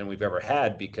jars than we've ever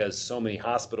had because so many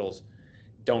hospitals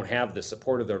don't have the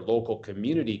support of their local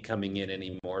community coming in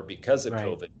anymore because of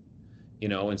COVID.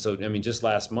 And so, I mean, just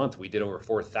last month we did over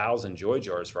 4,000 joy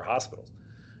jars for hospitals.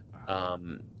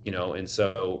 And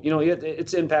so,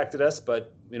 it's impacted us,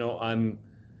 but, I'm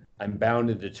bound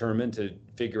and determined to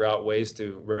figure out ways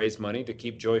to raise money to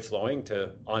keep joy flowing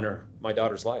to honor my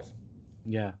daughter's life.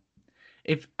 Yeah.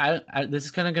 If this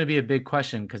is kind of going to be a big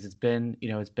question because it's been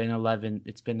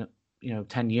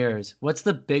 10 years. What's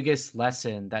the biggest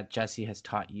lesson that Jesse has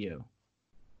taught you?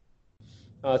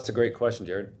 Oh, that's a great question,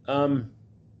 Jared. The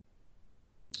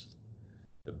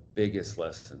biggest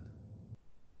lesson.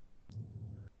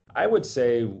 I would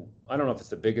say, I don't know if it's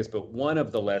the biggest, but one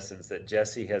of the lessons that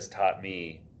Jesse has taught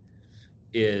me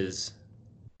is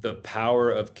the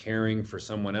power of caring for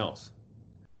someone else.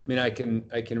 I mean, I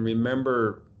can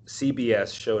remember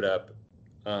CBS showed up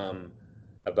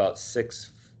about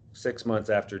six months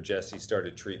after Jesse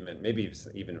started treatment, maybe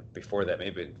even before that,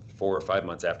 maybe 4 or 5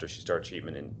 months after she started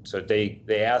treatment. And so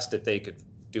they asked if they could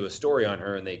do a story on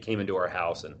her, and they came into our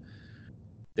house and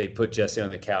they put Jesse on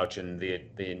the couch, and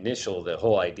the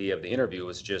whole idea of the interview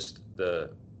was just the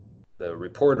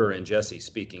reporter and Jesse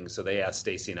speaking. So they asked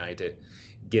Stacy and I to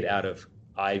get out of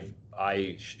eye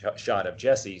shot of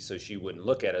Jesse so she wouldn't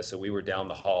look at us. So we were down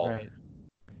the hall, right.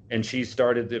 And she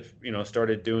started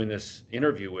doing this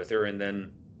interview with her, and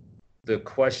then the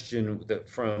question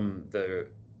from the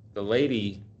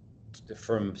lady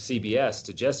from CBS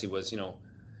to Jesse was,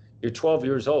 you're 12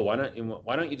 years old.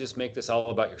 Why don't you just make this all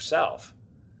about yourself?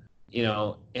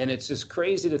 And it's just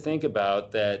crazy to think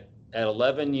about that at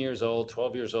 11 years old,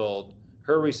 12 years old,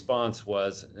 her response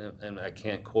was, and I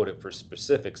can't quote it for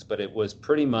specifics, but it was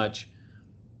pretty much,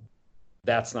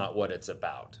 that's not what it's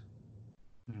about.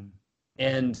 Mm-hmm.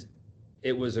 And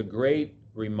it was a great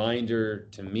reminder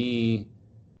to me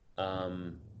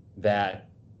that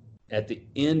at the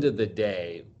end of the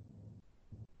day,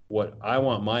 what I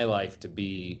want my life to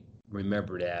be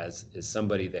remembered as is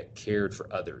somebody that cared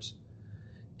for others.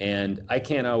 And I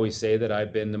can't always say that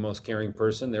I've been the most caring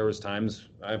person. There was times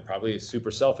I'm probably a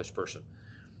super selfish person.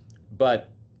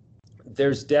 But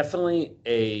there's definitely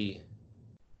a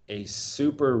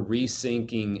super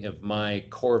resyncing of my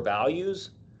core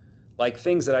values, like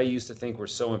things that I used to think were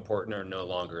so important are no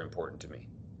longer important to me.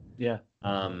 Yeah.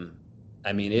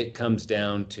 I mean, it comes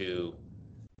down to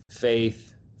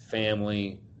faith,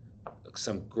 family,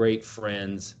 some great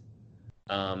friends,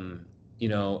 and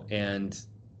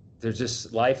there's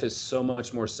just, life is so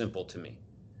much more simple to me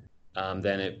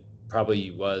than it probably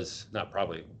was, not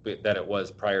probably, but that it was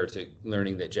prior to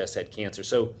learning that Jess had cancer.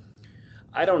 So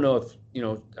I don't know if,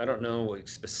 I don't know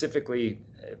specifically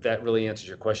if that really answers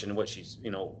your question and what she's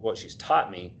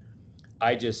taught me.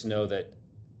 I just know that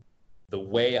the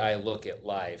way I look at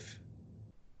life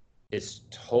is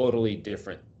totally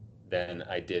different than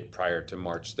I did prior to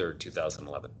March 3rd,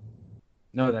 2011.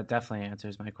 No, that definitely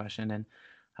answers my question. And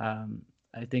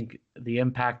I think the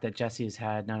impact that Jesse has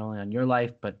had not only on your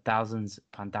life, but thousands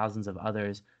upon thousands of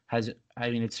others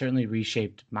it's certainly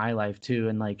reshaped my life too.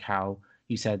 And like how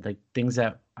you said, like things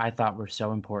that I thought were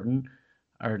so important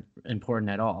are important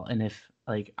at all. And if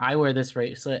like I wear this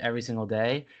bracelet every single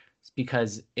day, it's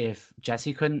because if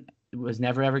Jesse was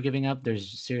never ever giving up,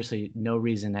 there's seriously no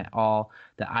reason at all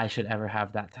that I should ever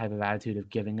have that type of attitude of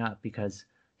giving up, because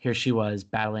here she was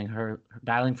battling for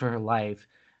her life.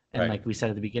 And right. Like we said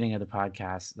at the beginning of the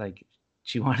podcast, like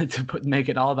she wanted to make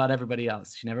it all about everybody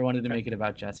else. She never wanted to make it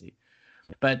about Jesse.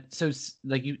 But so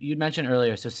like you mentioned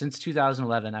earlier, so since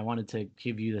 2011, I wanted to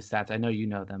give you the stats. I know you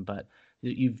know them, but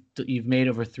you've made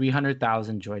over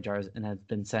 300,000 joy jars and have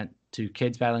been sent to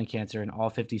kids battling cancer in all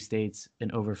 50 states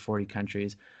in over 40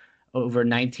 countries. Over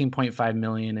 19.5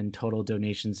 million in total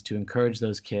donations to encourage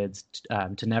those kids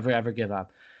to never ever give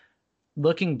up.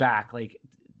 Looking back, like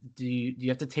do you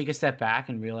have to take a step back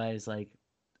and realize like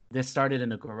this started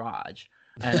in a garage,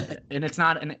 and it's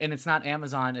not and it's not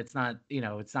Amazon, it's not,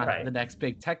 it's not Right. the next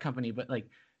big tech company, but like,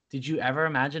 did you ever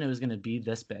imagine it was going to be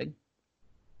this big?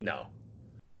 No,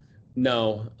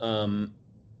 no,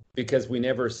 because we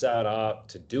never set out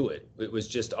to do it. It was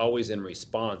just always in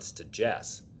response to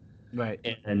Jess. Right.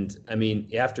 And I mean,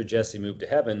 after Jesse moved to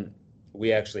heaven,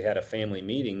 we actually had a family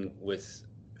meeting with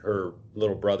her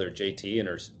little brother JT and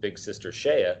her big sister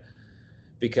Shea,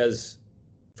 because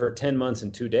for 10 months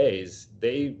and 2 days,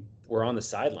 they were on the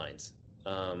sidelines.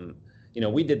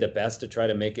 We did the best to try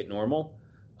to make it normal,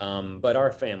 but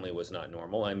our family was not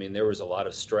normal. I mean, there was a lot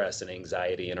of stress and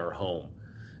anxiety in our home,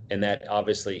 and that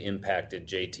obviously impacted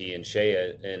JT and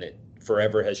Shea, and it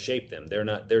forever has shaped them.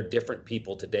 They're different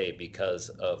people today because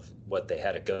of what they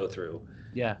had to go through.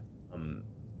 Yeah.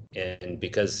 And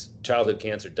because childhood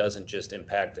cancer doesn't just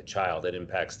impact the child, it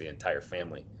impacts the entire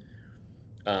family.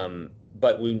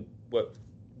 But what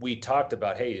we talked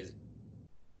about, hey,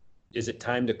 is it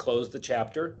time to close the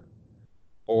chapter,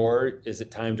 or is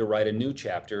it time to write a new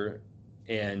chapter?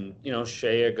 And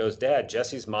Shea goes, Dad,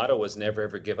 Jesse's motto was never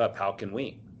ever give up. How can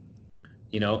we?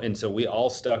 And so we all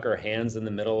stuck our hands in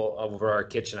the middle over our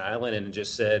kitchen island and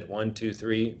just said 1, 2,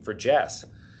 3 for Jess,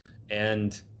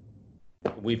 and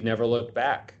we've never looked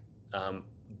back.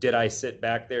 Did I sit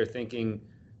back there thinking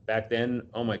back then,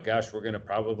 oh my gosh, we're going to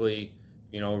probably,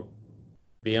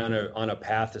 be on a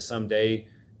path to someday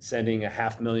sending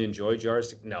 500,000 joy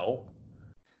jars? No,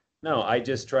 I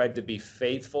just tried to be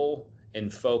faithful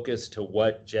and focused to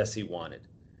what Jesse wanted.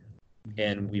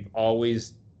 And we've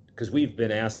always, because we've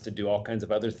been asked to do all kinds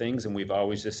of other things, and we've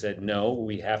always just said, no,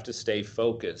 we have to stay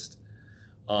focused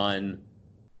on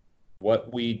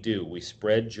what we do. We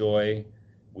spread joy.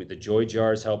 The joy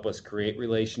jars help us create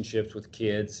relationships with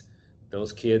kids.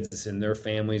 Those kids and their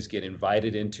families get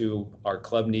invited into our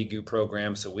Club Nigu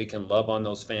program so we can love on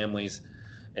those families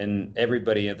and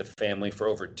everybody in the family for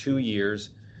over 2 years.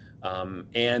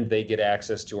 And they get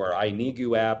access to our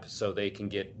iNigu app so they can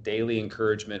get daily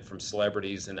encouragement from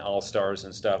celebrities and all-stars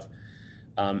and stuff.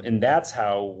 And that's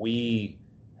how we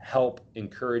help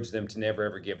encourage them to never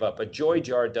ever give up. A joy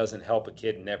jar doesn't help a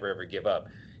kid never ever give up.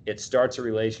 It starts a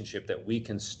relationship that we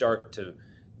can start to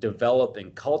develop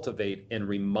and cultivate and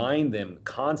remind them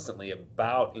constantly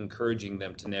about encouraging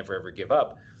them to never ever give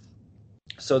up.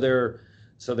 So their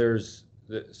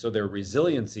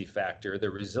resiliency factor,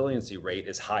 their resiliency rate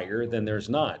is higher than there's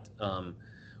not.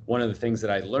 One of the things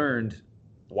that I learned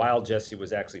while Jesse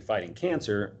was actually fighting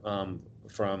cancer,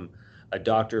 from a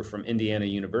doctor from Indiana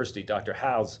University, Dr.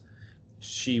 House,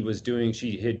 she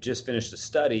had just finished a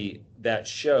study that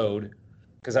showed,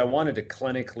 because I wanted to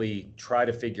clinically try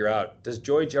to figure out, does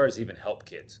joy jars even help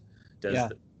kids? Yeah.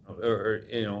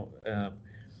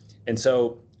 And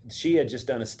so she had just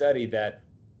done a study that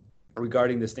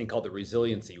regarding this thing called the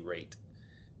resiliency rate.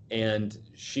 And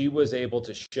she was able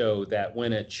to show that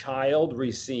when a child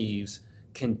receives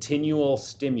continual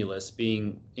stimulus,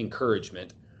 being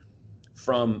encouragement,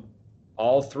 from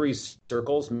all 3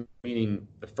 circles, meaning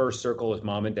the first circle is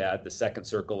mom and dad, the second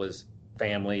circle is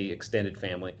family, extended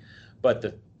family, but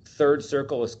the third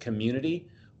circle is community.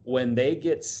 When they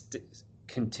get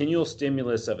continual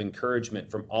stimulus of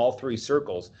encouragement from all 3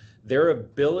 circles, their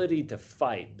ability to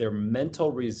fight, their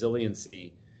mental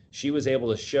resiliency, she was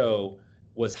able to show,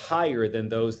 was higher than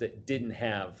those that didn't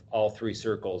have all 3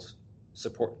 circles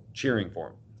support cheering for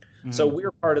them. Mm-hmm. So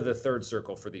we're part of the third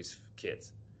circle for these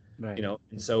kids. Right.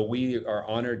 And so we are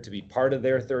honored to be part of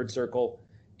their third circle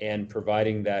and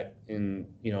providing that and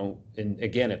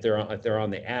again, if they're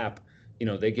on the app,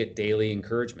 they get daily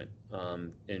encouragement,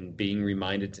 and being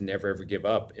reminded to never ever give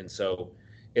up. And so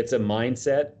it's a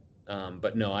mindset.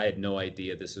 But no, I had no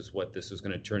idea this is what this was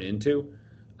going to turn into.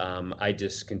 I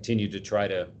just continue to try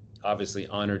to obviously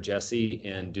honor Jesse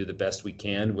and do the best we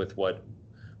can with what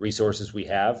resources we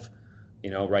have.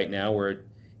 Right now we're at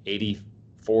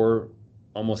 84,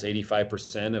 almost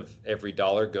 85% of every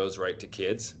dollar goes right to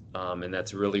kids. And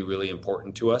that's really, really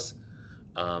important to us,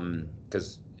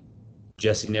 because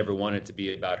Jessie never wanted to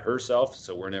be about herself,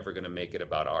 so we're never going to make it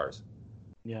about ours.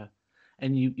 Yeah.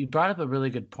 And you brought up a really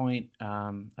good point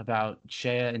about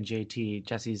Shea and JT,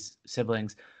 Jesse's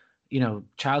siblings.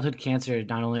 Childhood cancer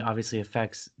not only obviously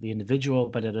affects the individual,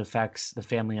 but it affects the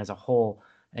family as a whole.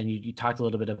 And you talked a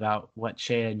little bit about what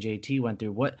Shea and JT went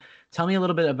through. Tell me a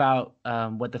little bit about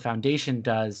what the foundation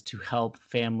does to help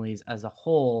families as a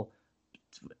whole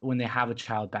when they have a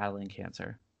child battling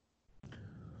cancer.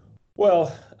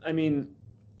 Well, I mean,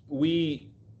 we're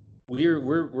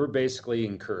basically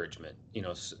encouragement,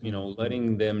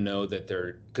 letting them know that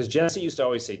because Jesse used to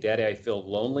always say, Daddy, I feel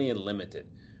lonely and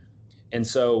limited. And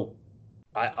so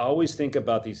I always think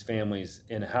about these families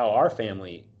and how our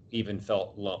family even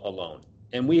felt alone.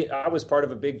 And I was part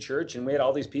of a big church and we had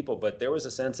all these people, but there was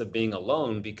a sense of being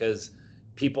alone because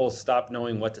people stopped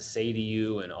knowing what to say to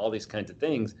you and all these kinds of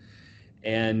things.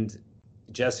 And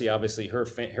Jessie, obviously, her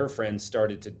friends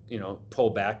started to, pull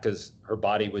back because her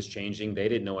body was changing. They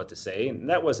didn't know what to say, and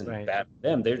that wasn't Right. bad for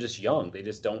them. They're just young; they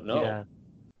just don't know. Yeah.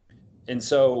 And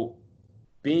so,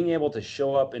 being able to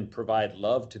show up and provide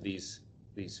love to these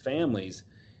families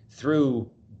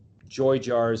through joy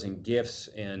jars and gifts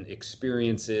and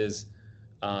experiences,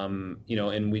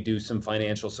 and we do some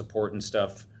financial support and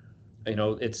stuff.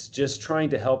 It's just trying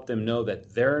to help them know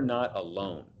that they're not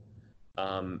alone.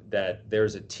 That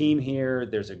there's a team here.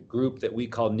 There's a group that we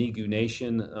call Nigu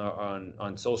Nation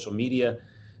on social media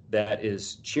that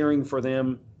is cheering for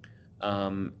them.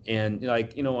 And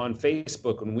on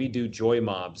Facebook, when we do joy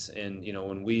mobs and,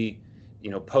 when we,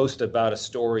 post about a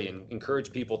story and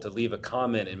encourage people to leave a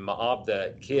comment and mob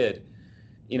the kid,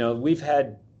 we've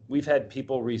had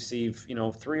people receive,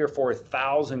 3 or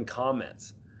 4,000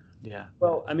 comments. Yeah.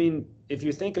 Well, I mean, if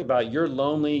you think about you're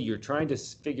lonely, you're trying to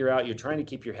figure out, you're trying to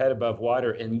keep your head above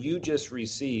water, and you just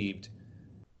received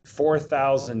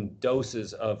 4,000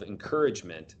 doses of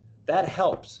encouragement, that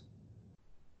helps.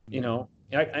 From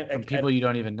people you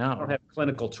don't even I don't know. have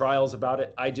clinical trials about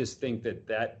it. I just think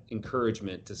that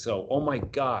encouragement to say, oh my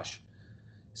gosh,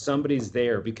 somebody's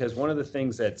there. Because one of the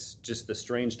things that's just the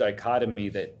strange dichotomy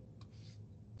that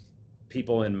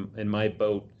people in my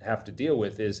boat have to deal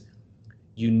with is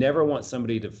you never want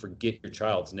somebody to forget your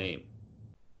child's name.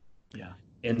 Yeah.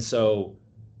 And so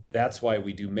that's why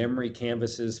we do memory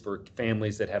canvases for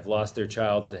families that have lost their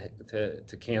child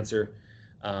to cancer.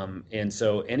 And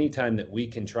so anytime that we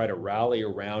can try to rally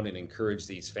around and encourage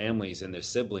these families and their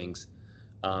siblings,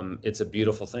 it's a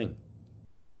beautiful thing.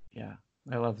 Yeah,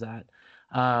 I love that.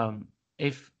 Um,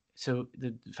 if so,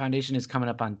 the foundation is coming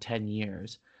up on 10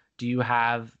 years. Do you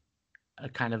have a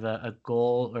kind of a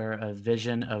goal or a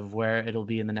vision of where it'll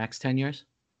be in the next 10 years?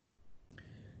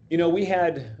 We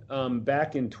had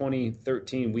back in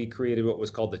 2013, we created what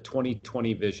was called the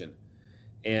 2020 vision.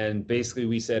 And basically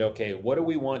we said, okay, what do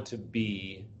we want to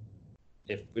be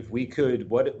if we could,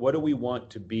 what do we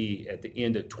want to be at the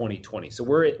end of 2020? So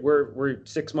we're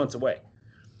 6 months away.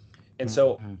 And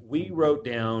so we wrote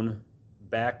down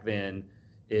back then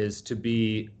is to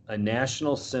be a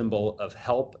national symbol of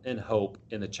help and hope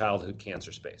in the childhood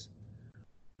cancer space.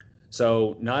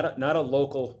 So not a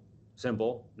local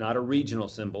symbol, not a regional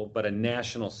symbol, but a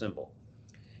national symbol.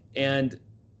 And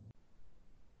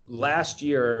last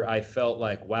year I felt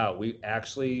like, wow, we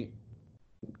actually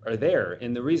are there.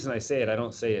 And the reason I say it, I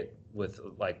don't say it with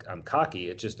like I'm cocky.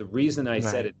 It's just the reason I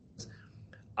said it is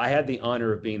I had the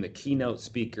honor of being the keynote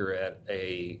speaker at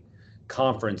a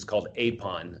conference called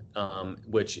APON,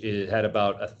 which had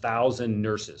about 1,000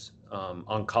 nurses,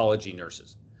 oncology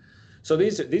nurses. So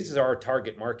these are our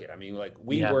target market. I mean, like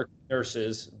we work with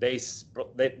nurses.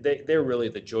 They're really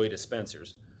the joy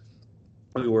dispensers.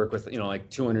 We work with like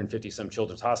 250 some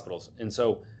children's hospitals, and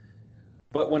so.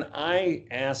 But when I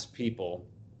ask people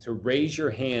to raise your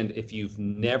hand if you've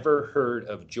never heard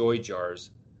of joy jars,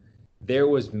 there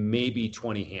was maybe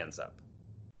 20 hands up.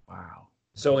 Wow.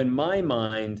 So in my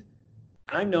mind,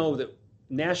 I know that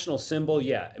national symbol,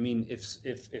 yeah. I mean, if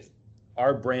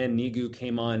our brand Nigu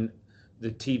came on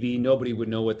the TV, nobody would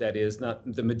know what that is. Not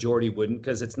the majority wouldn't,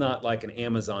 because it's not like an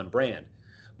Amazon brand.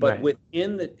 But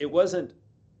within it wasn't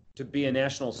to be a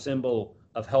national symbol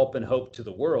of help and hope to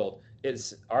the world.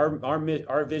 It's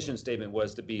our vision statement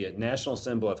was to be a national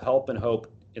symbol of help and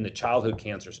hope in the childhood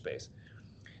cancer space.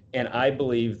 And I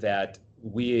believe that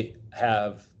we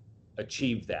have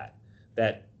achieved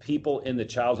that people in the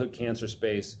childhood cancer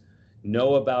space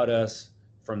know about us,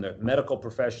 from the medical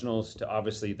professionals to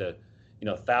obviously the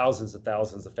thousands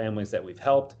of families that we've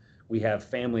helped. We have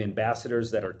family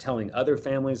ambassadors that are telling other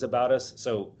families about us.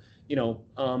 So,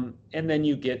 and then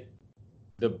you get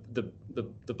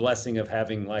the blessing of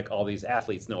having like all these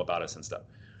athletes know about us and stuff.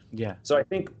 Yeah. So I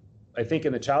think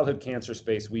in the childhood cancer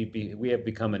space, we have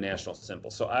become a national symbol.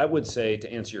 So I would say,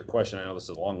 to answer your question, I know this is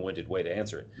a long-winded way to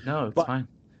answer it. No, it's fine.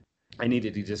 I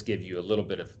needed to just give you a little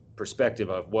bit of perspective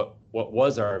of what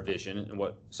was our vision and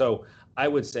what. So I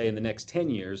would say in the next 10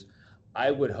 years, I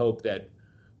would hope that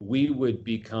we would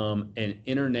become an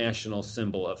international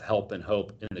symbol of help and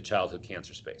hope in the childhood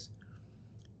cancer space.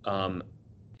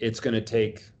 It's going to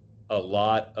take a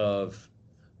lot of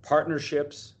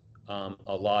partnerships, a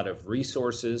lot of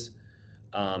resources,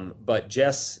 but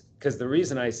Jess, because the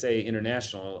reason I say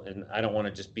international, and I don't want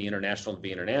to just be international to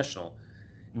be international,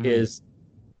 is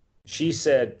she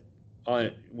said,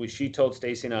 she told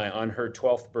Stacy and I on her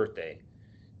 12th birthday,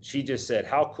 she just said,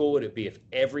 how cool would it be if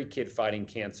every kid fighting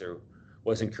cancer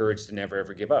was encouraged to never,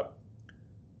 ever give up?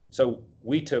 So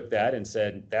we took that and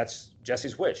said, that's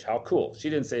Jesse's wish. How cool. She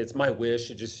didn't say it's my wish.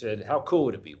 She just said, how cool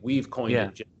would it be? We've coined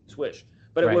it Jesse's wish.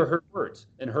 But it were her words.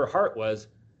 And her heart was,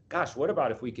 gosh, what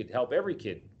about if we could help every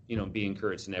kid, be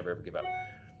encouraged to never, ever give up?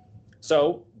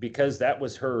 So because that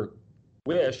was her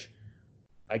wish,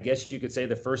 I guess you could say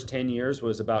the first 10 years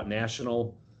was about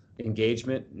national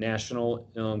engagement, national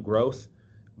growth.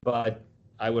 But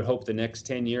I would hope the next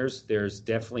 10 years, there's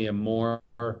definitely a more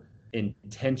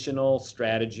intentional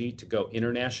strategy to go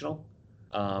international,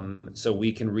 so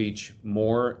we can reach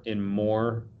more and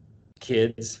more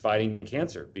kids fighting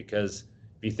cancer. Because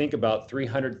if you think about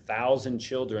 300,000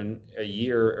 children a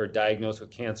year are diagnosed with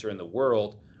cancer in the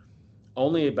world,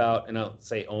 only about, and I'll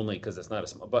say only because it's not a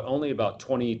small, but only about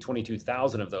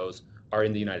 22,000 of those are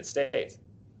in the United States.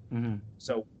 Mm-hmm.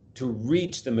 So to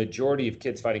reach the majority of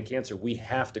kids fighting cancer, we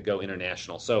have to go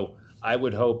international. So I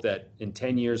would hope that in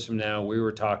 10 years from now, we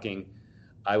were talking,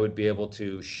 I would be able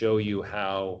to show you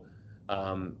how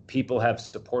people have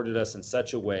supported us in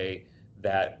such a way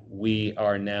that we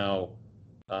are now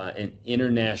an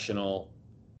international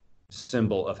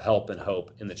symbol of help and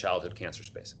hope in the childhood cancer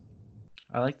space.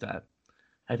 I like that.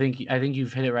 I think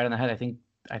you've hit it right on the head.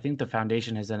 I think the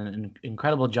foundation has done an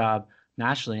incredible job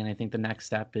nationally, and I think the next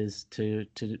step is to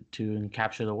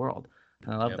capture the world.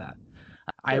 And I love that.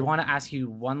 I want to ask you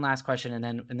one last question,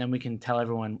 and then we can tell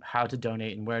everyone how to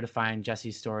donate and where to find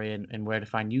Jesse's story and where to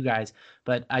find you guys.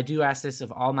 But I do ask this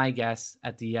of all my guests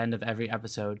at the end of every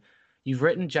episode. You've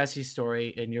written Jesse's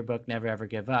story in your book, Never Ever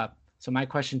Give Up. So my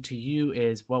question to you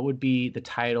is, what would be the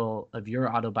title of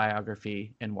your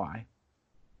autobiography and why?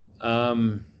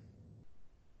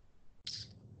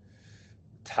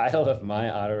 Title of my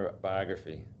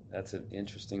autobiography. That's an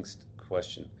interesting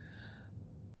question.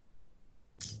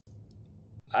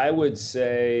 I would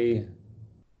say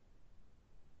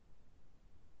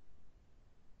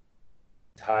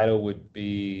title would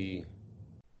be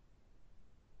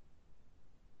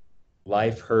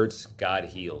Life Hurts, God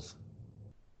Heals.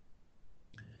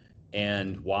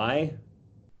 And why?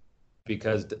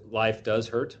 Because life does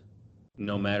hurt.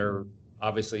 No matter,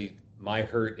 obviously, my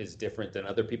hurt is different than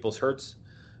other people's hurts,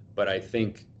 but I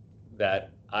think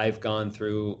that I've gone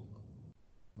through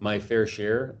my fair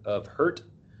share of hurt.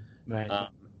 Right.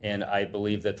 And I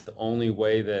believe that the only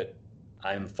way that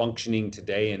I'm functioning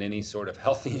today in any sort of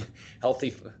healthy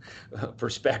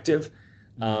perspective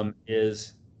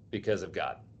is because of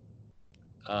God.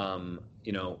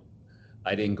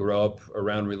 I didn't grow up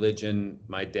around religion.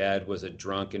 My dad was a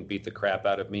drunk and beat the crap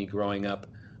out of me growing up.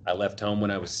 I left home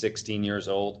when I was 16 years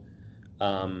old.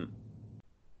 And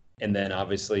then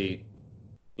obviously,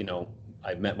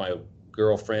 I met my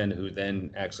girlfriend who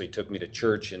then actually took me to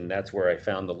church, and that's where I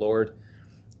found the Lord.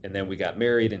 And then we got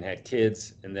married and had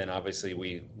kids. And then obviously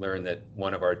we learned that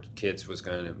one of our kids was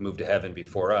going to move to heaven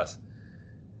before us.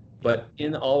 But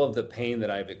in all of the pain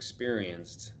that I've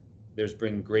experienced, there's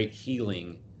been great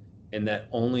healing, and that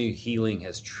only healing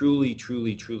has truly,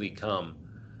 truly, truly come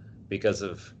because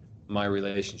of my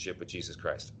relationship with Jesus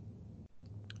Christ.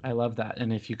 I love that.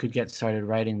 And if you could get started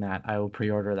writing that, I will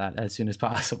pre-order that as soon as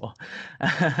possible.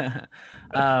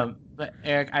 But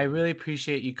Eric, I really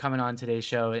appreciate you coming on today's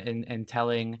show and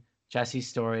telling Jesse's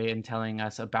story and telling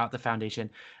us about the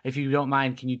foundation. If you don't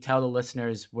mind, can you tell the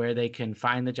listeners where they can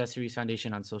find the Jesse Rees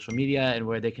Foundation on social media and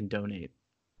where they can donate?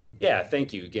 Yeah,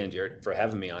 thank you again, Jared, for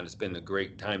having me on. It's been a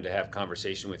great time to have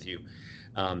conversation with you.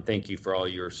 Thank you for all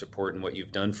your support and what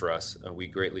you've done for us. We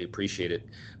greatly appreciate it.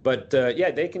 But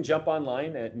they can jump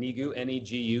online at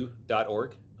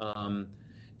negu.org.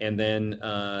 And then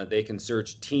they can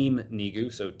search Team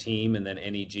NEGU, so Team and then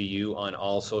NEGU on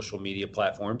all social media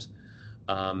platforms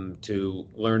to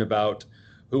learn about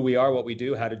who we are, what we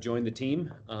do, how to join the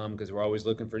team, because we're always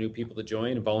looking for new people to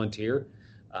join and volunteer.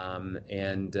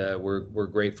 And we're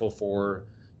grateful for,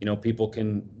 people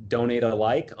can donate a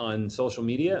like on social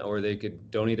media, or they could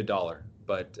donate $1,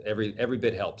 but every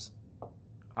bit helps.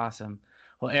 Awesome.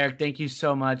 Well, Eric, thank you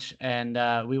so much. And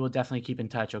we will definitely keep in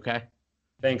touch. Okay.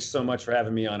 Thanks so much for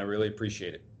having me on. I really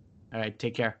appreciate it. All right.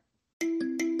 Take care.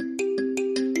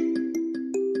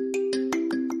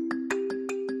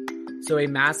 So a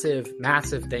massive,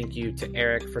 massive thank you to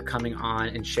Eric for coming on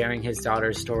and sharing his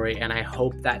daughter's story. And I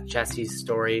hope that Jesse's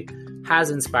story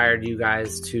has inspired you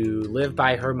guys to live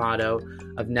by her motto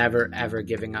of never, ever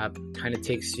giving up. Kind of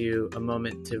takes you a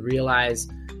moment to realize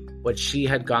what she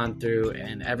had gone through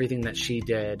and everything that she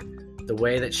did, the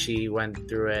way that she went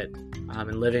through it.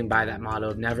 and living by that motto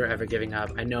of never, ever giving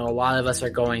up. I know a lot of us are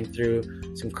going through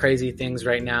some crazy things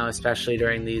right now, especially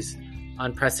during these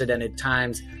unprecedented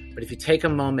times. But if you take a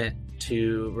moment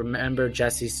to remember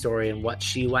Jessie's story and what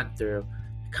she went through,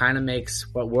 it kind of makes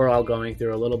what we're all going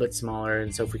through a little bit smaller.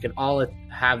 And so if we can all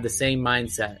have the same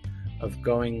mindset of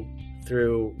going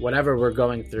through whatever we're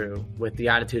going through with the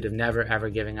attitude of never, ever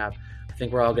giving up, I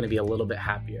think we're all going to be a little bit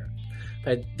happier.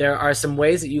 But there are some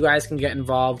ways that you guys can get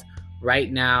involved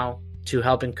right now to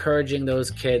help encouraging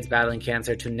those kids battling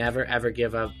cancer to never, ever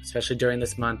give up, especially during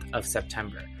this month of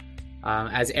September.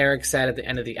 As Eric said at the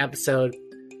end of the episode,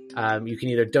 you can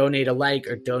either donate a like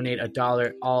or donate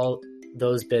 $1. All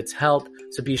those bits help.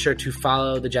 So be sure to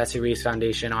follow the Jessie Rees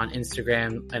Foundation on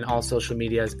Instagram and all social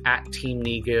medias at Team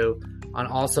Nigu on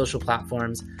all social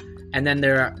platforms. And then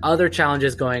there are other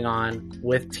challenges going on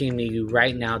with Team Nigu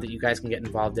right now that you guys can get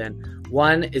involved in.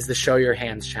 One is the Show Your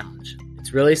Hands Challenge.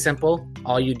 It's really simple.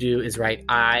 All you do is write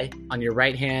I on your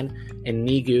right hand and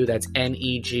Nigu, that's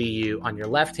Negu, on your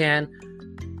left hand.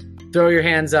 Throw your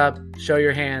hands up, show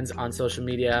your hands on social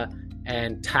media,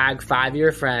 and tag 5 of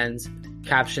your friends,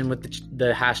 caption with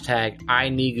the hashtag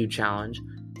INiguChallenge.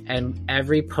 And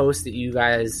every post that you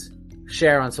guys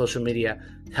share on social media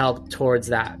help towards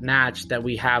that match that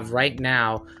we have right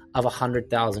now of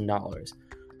 $100,000.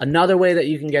 Another way that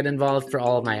you can get involved for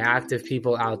all of my active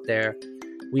people out there,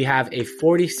 we have a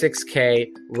 46K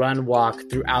run walk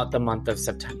throughout the month of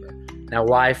September. Now,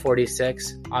 why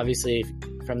 46? Obviously,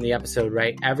 from the episode,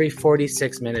 right? Every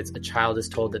 46 minutes, a child is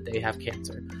told that they have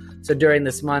cancer. So during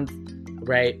this month,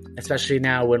 right, especially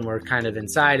now when we're kind of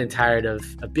inside and tired of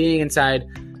being inside,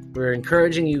 we're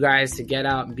encouraging you guys to get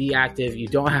out and be active. You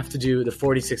don't have to do the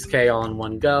 46K all in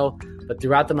one go, but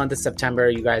throughout the month of September,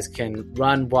 you guys can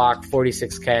run, walk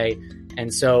 46K.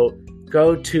 And so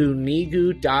go to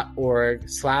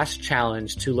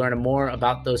nigu.org/challenge to learn more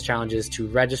about those challenges, to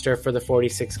register for the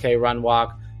 46K run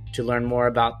walk, to learn more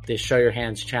about the Show Your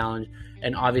Hands challenge,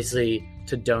 and obviously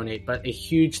to donate. But a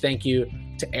huge thank you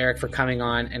to Eric for coming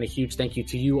on, and a huge thank you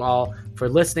to you all for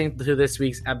listening to this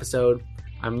week's episode.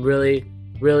 I'm really,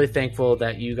 really thankful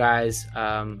that you guys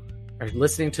are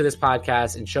listening to this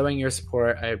podcast and showing your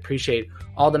support. I appreciate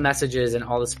all the messages and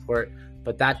all the support.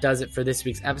 But that does it for this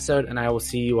week's episode, and I will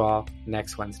see you all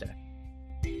next Wednesday.